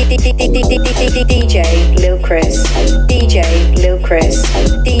Lil Chris, DJ Lil Chris, DJ Lil Chris,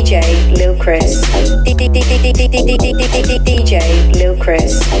 DJ Lil Chris, DJ Lil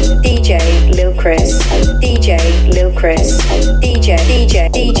Chris, DJ Lil Chris, DJ Lil Chris, DJ.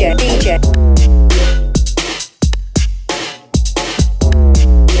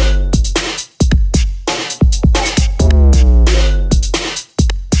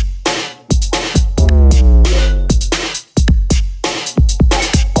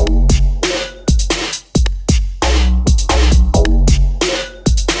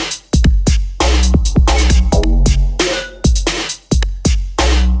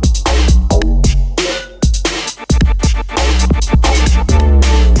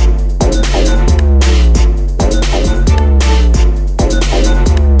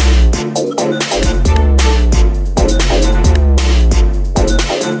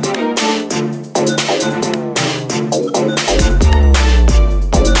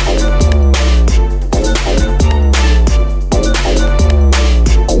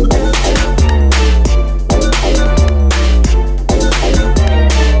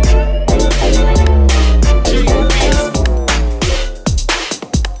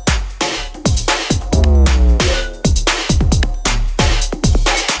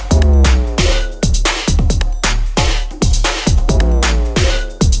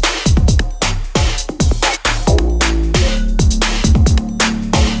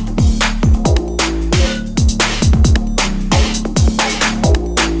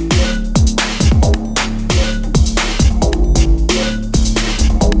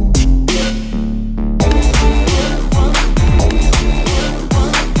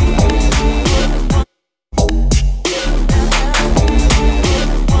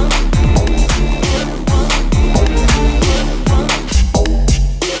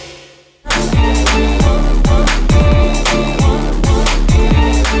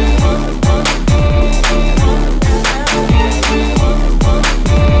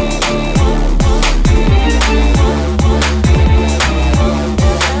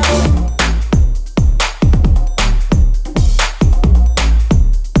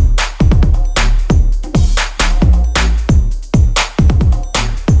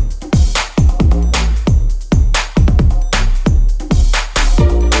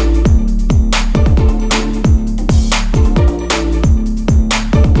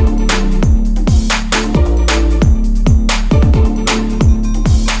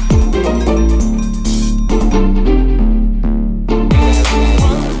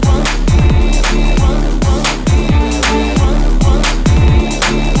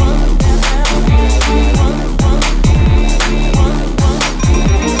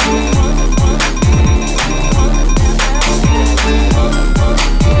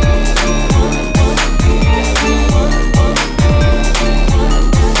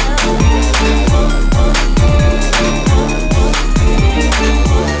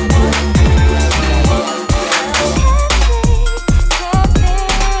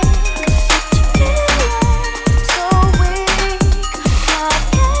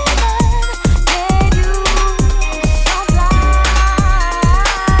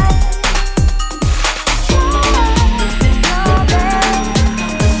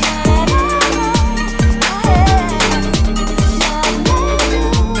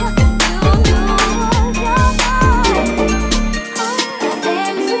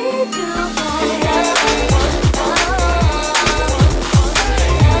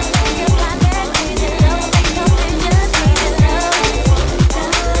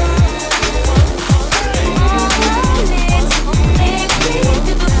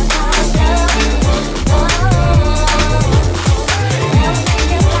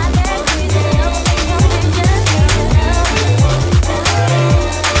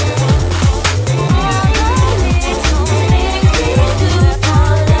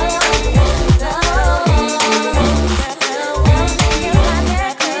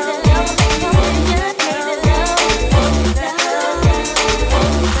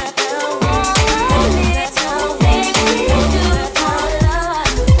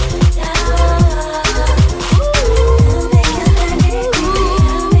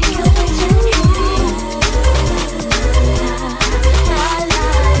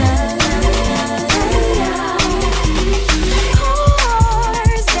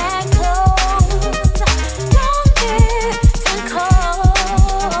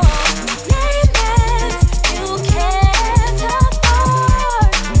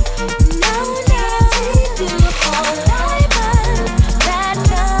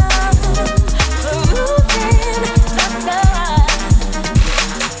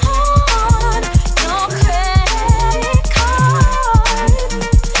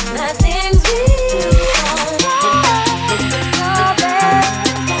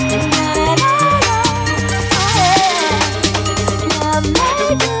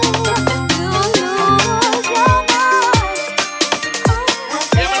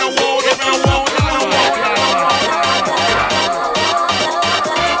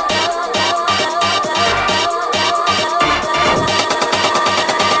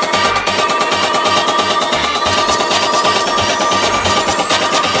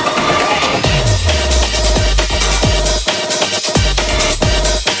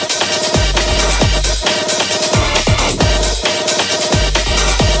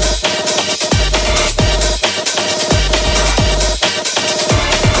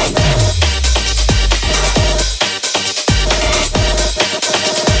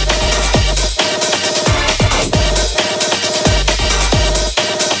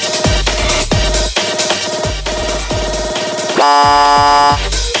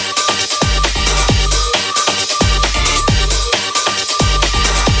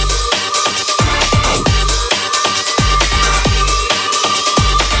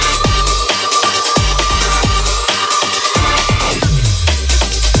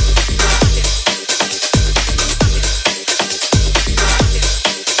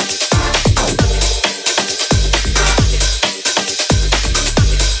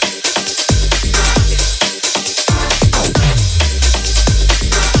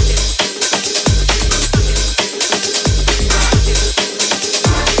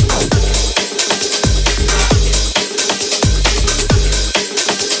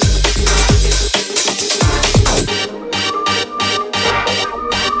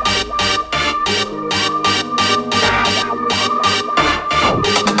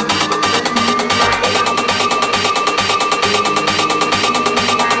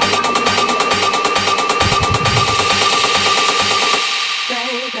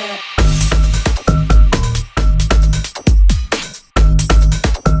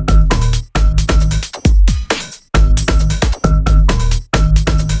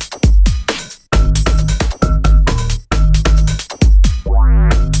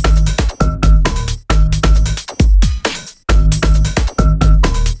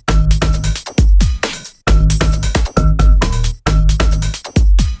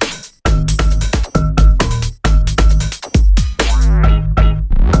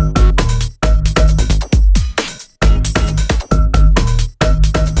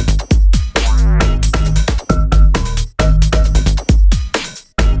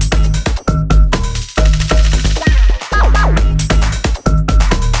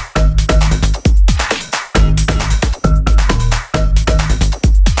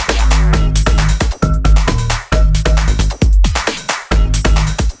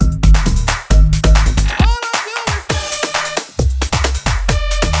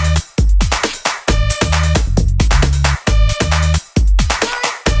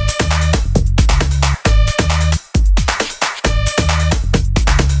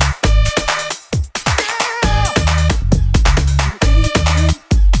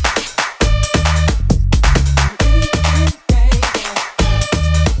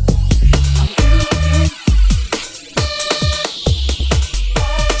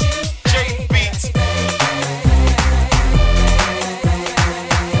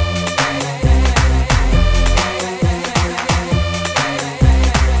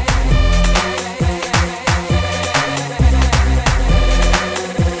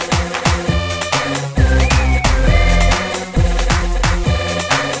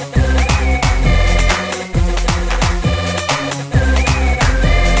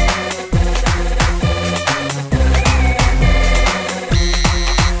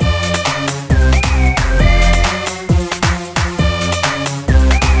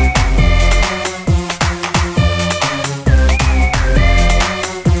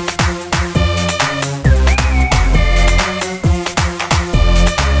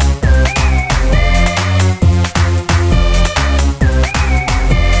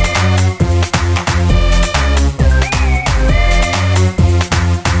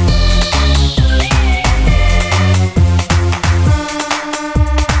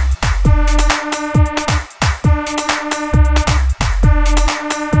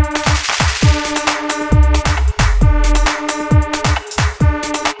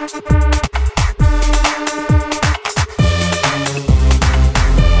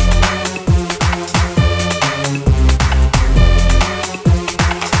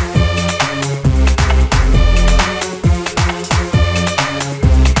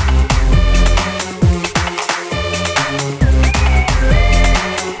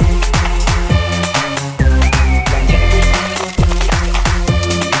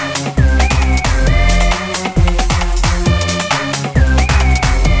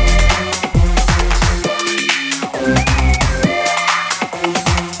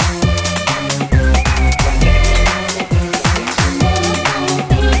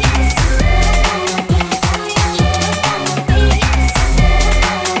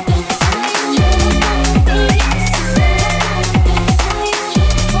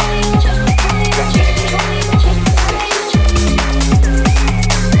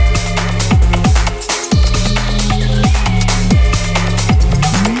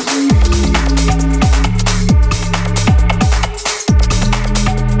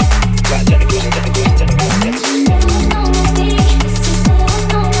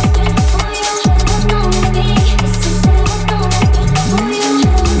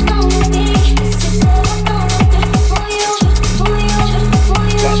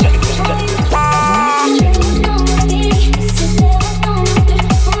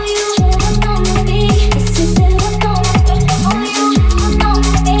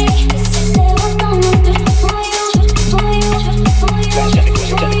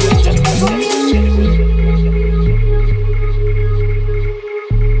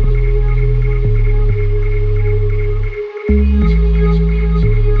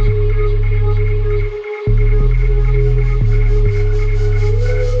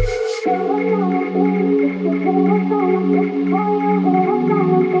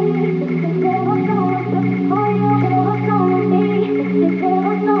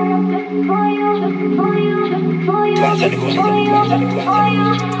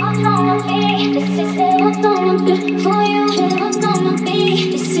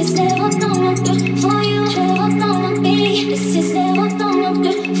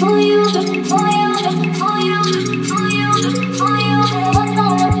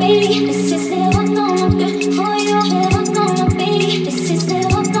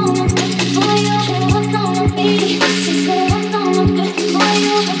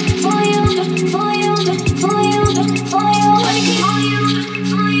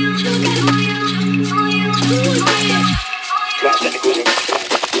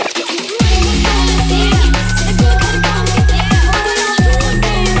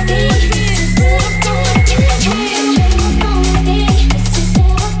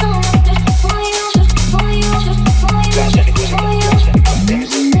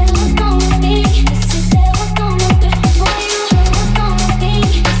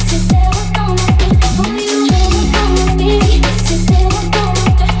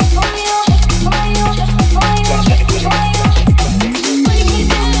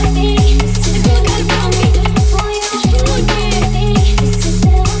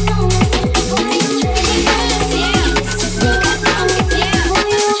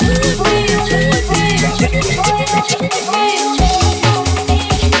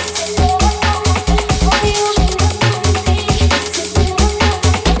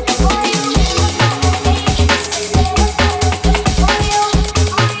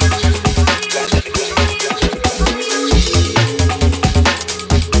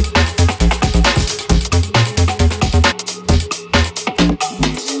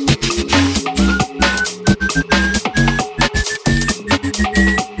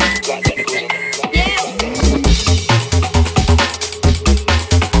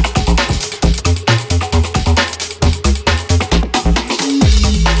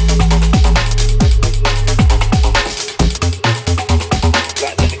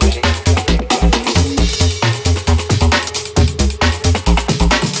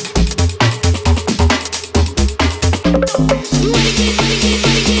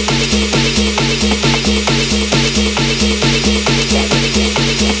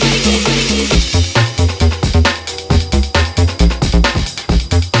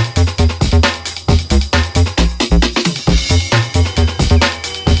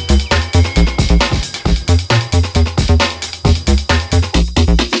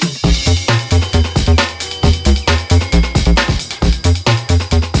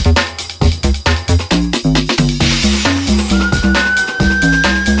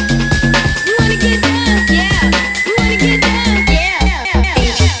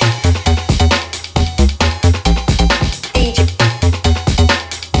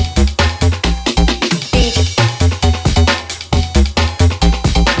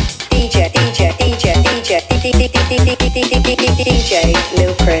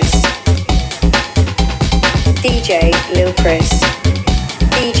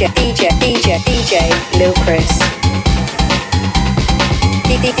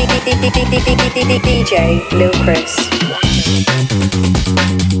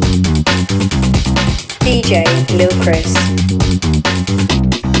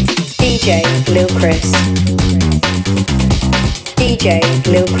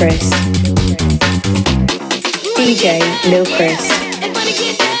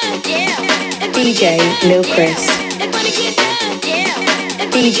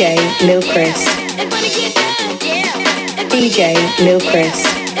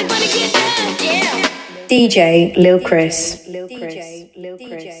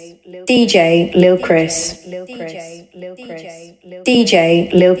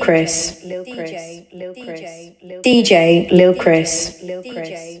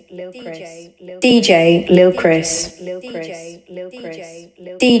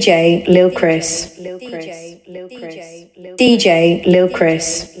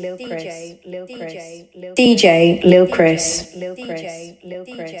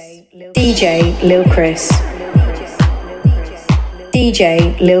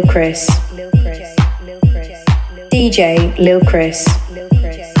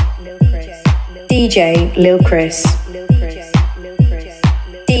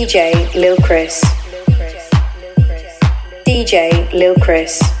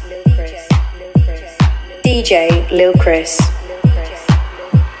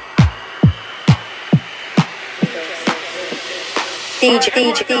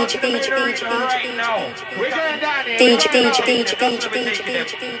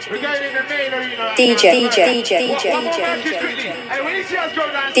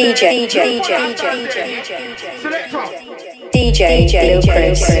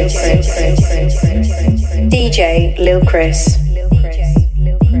 DJ Lil Chris.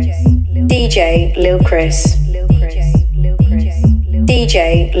 DJ Lil Chris.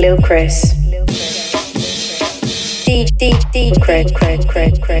 DJ Lil Chris. DJ Cred Cred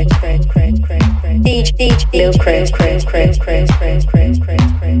Cred Cred Cred Cred Cred DJ Lil Chris Cred Cred Cred Cred Cred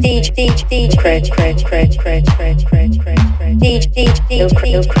Cred DJ Cred Cred Cred Cred Cred Cred Cred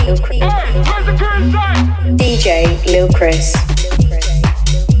DJ Lil Chris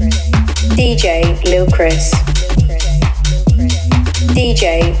DJ Lil Chris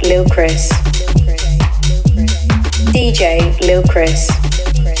DJ Lil Chris DJ Lil Chris DJ Lil Chris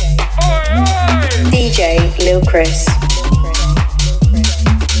DJ Lil Chris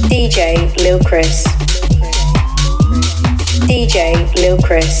DJ Lil Chris DJ Lil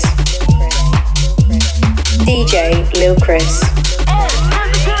Chris DJ Lil Chris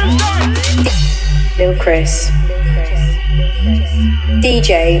Lil Chris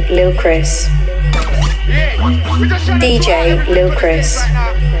DJ Lil Chris DJ Lil Chris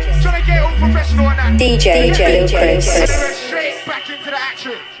DJ Lil Chris Back into the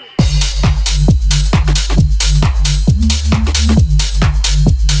action.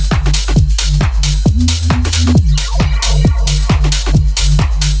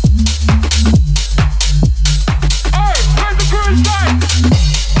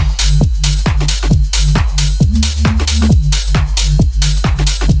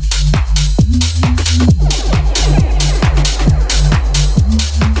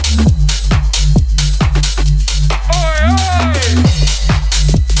 Oi, oi.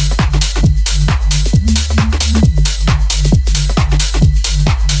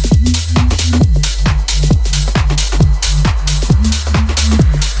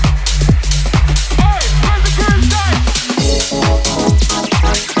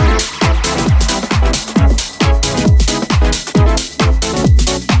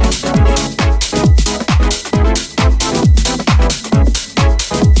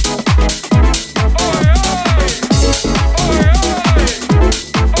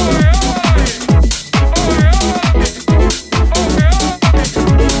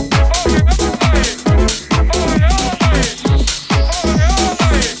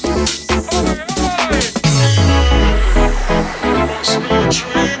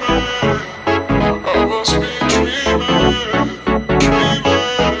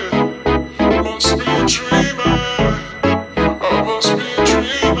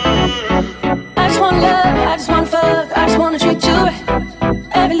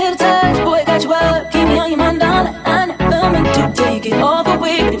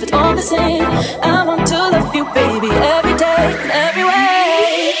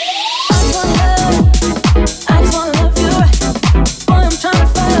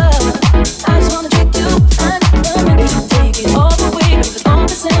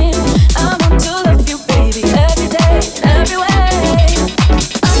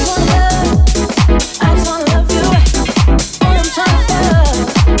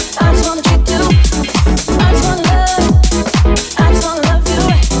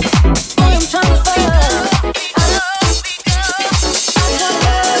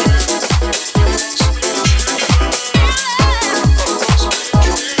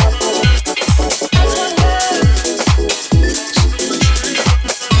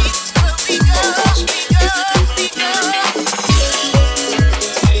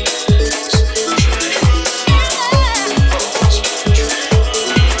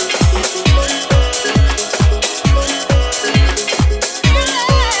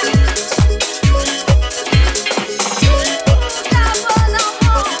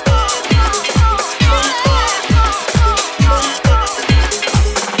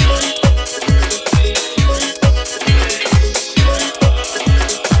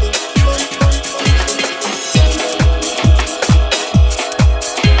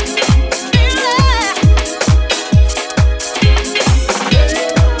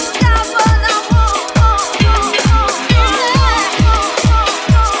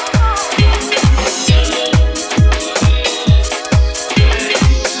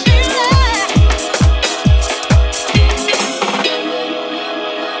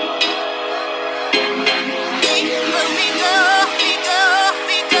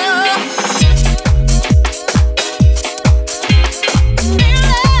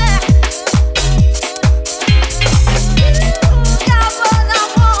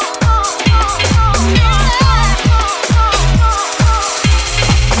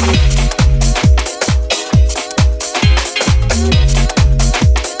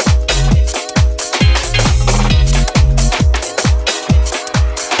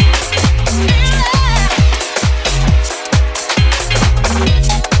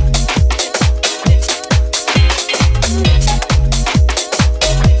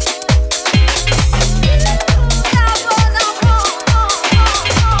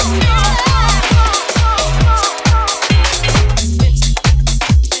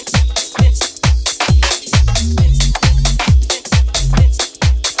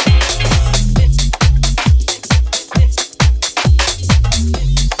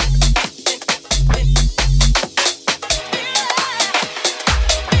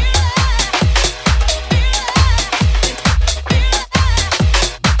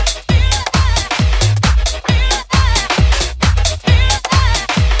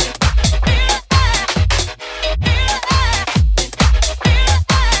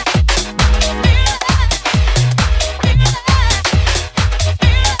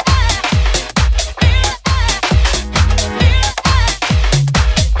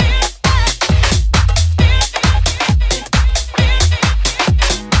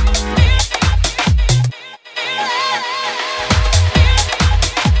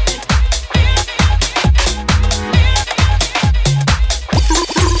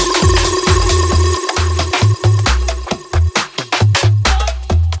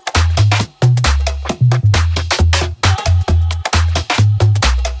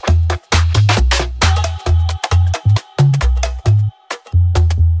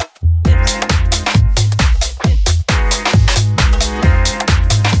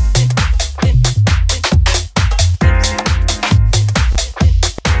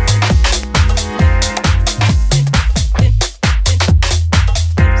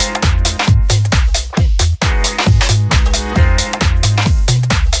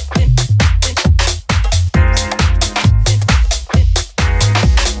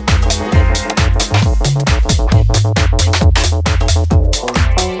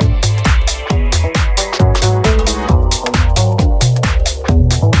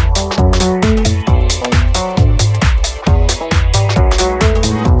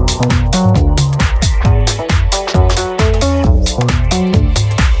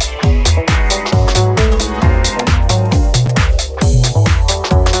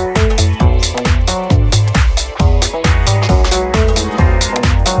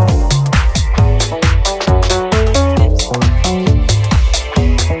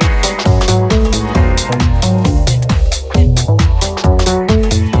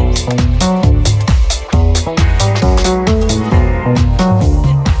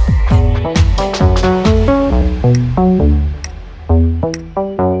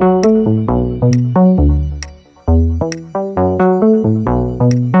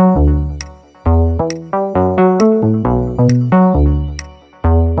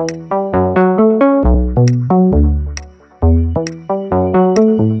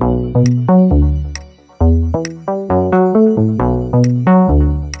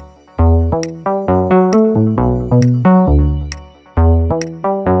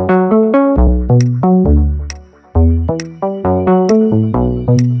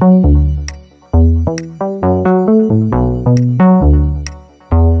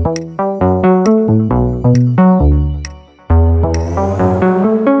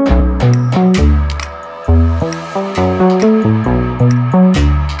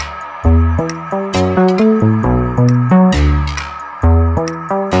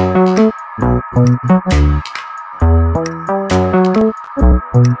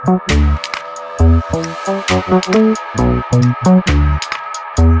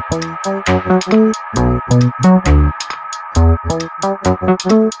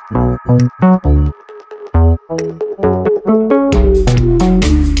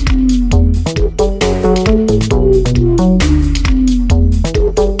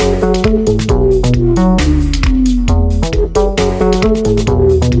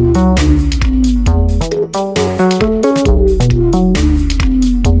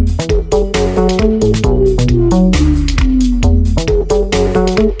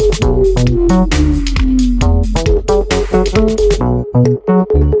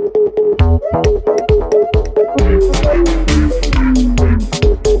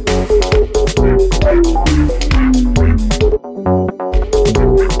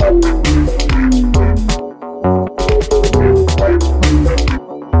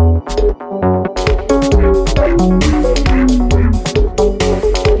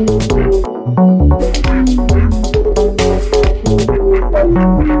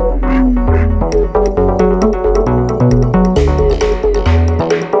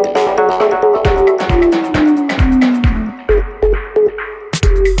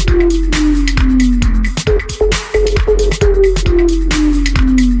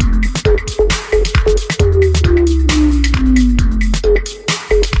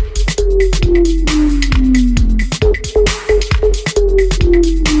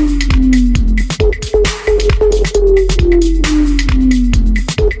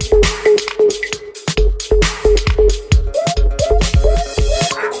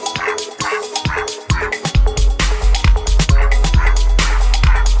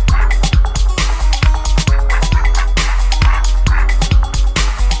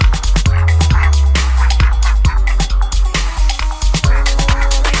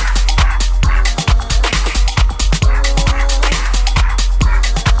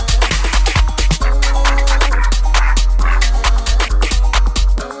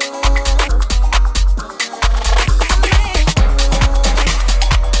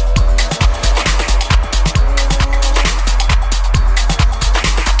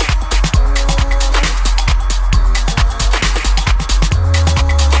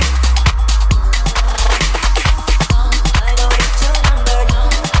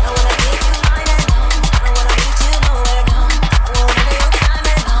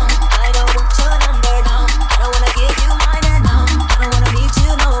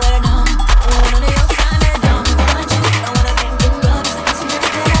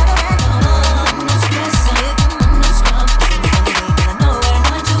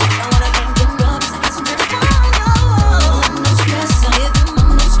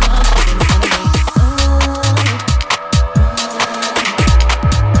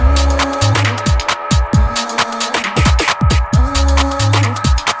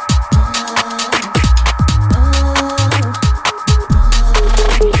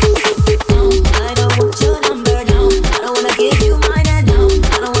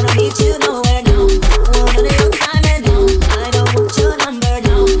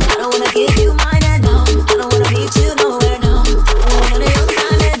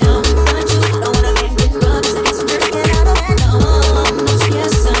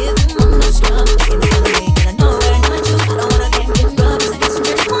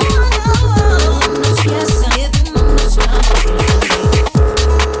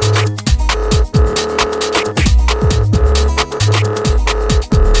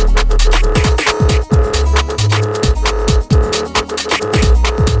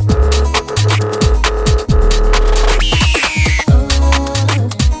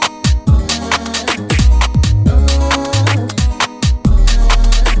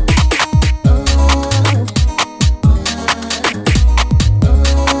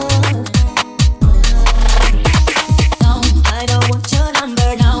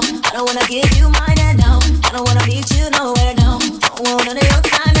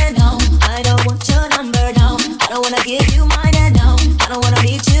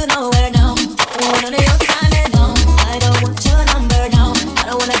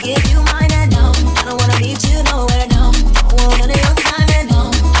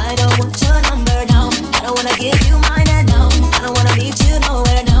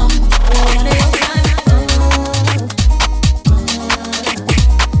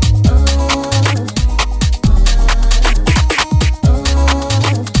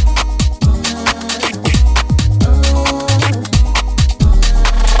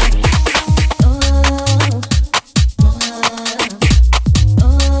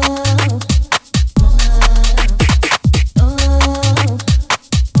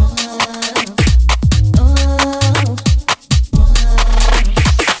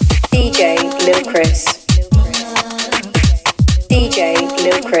 Chris. DJ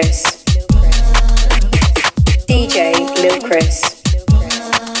Lil Chris. DJ Lil Chris.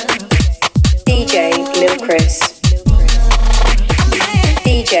 DJ Lil Chris.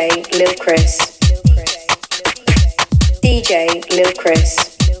 DJ Lil Chris. DJ Lil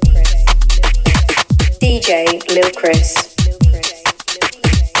Chris. DJ Lil Chris.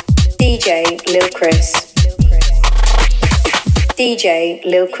 DJ Lil Chris. DJ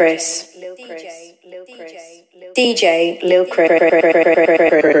Lil Chris. DJ Lil Chris.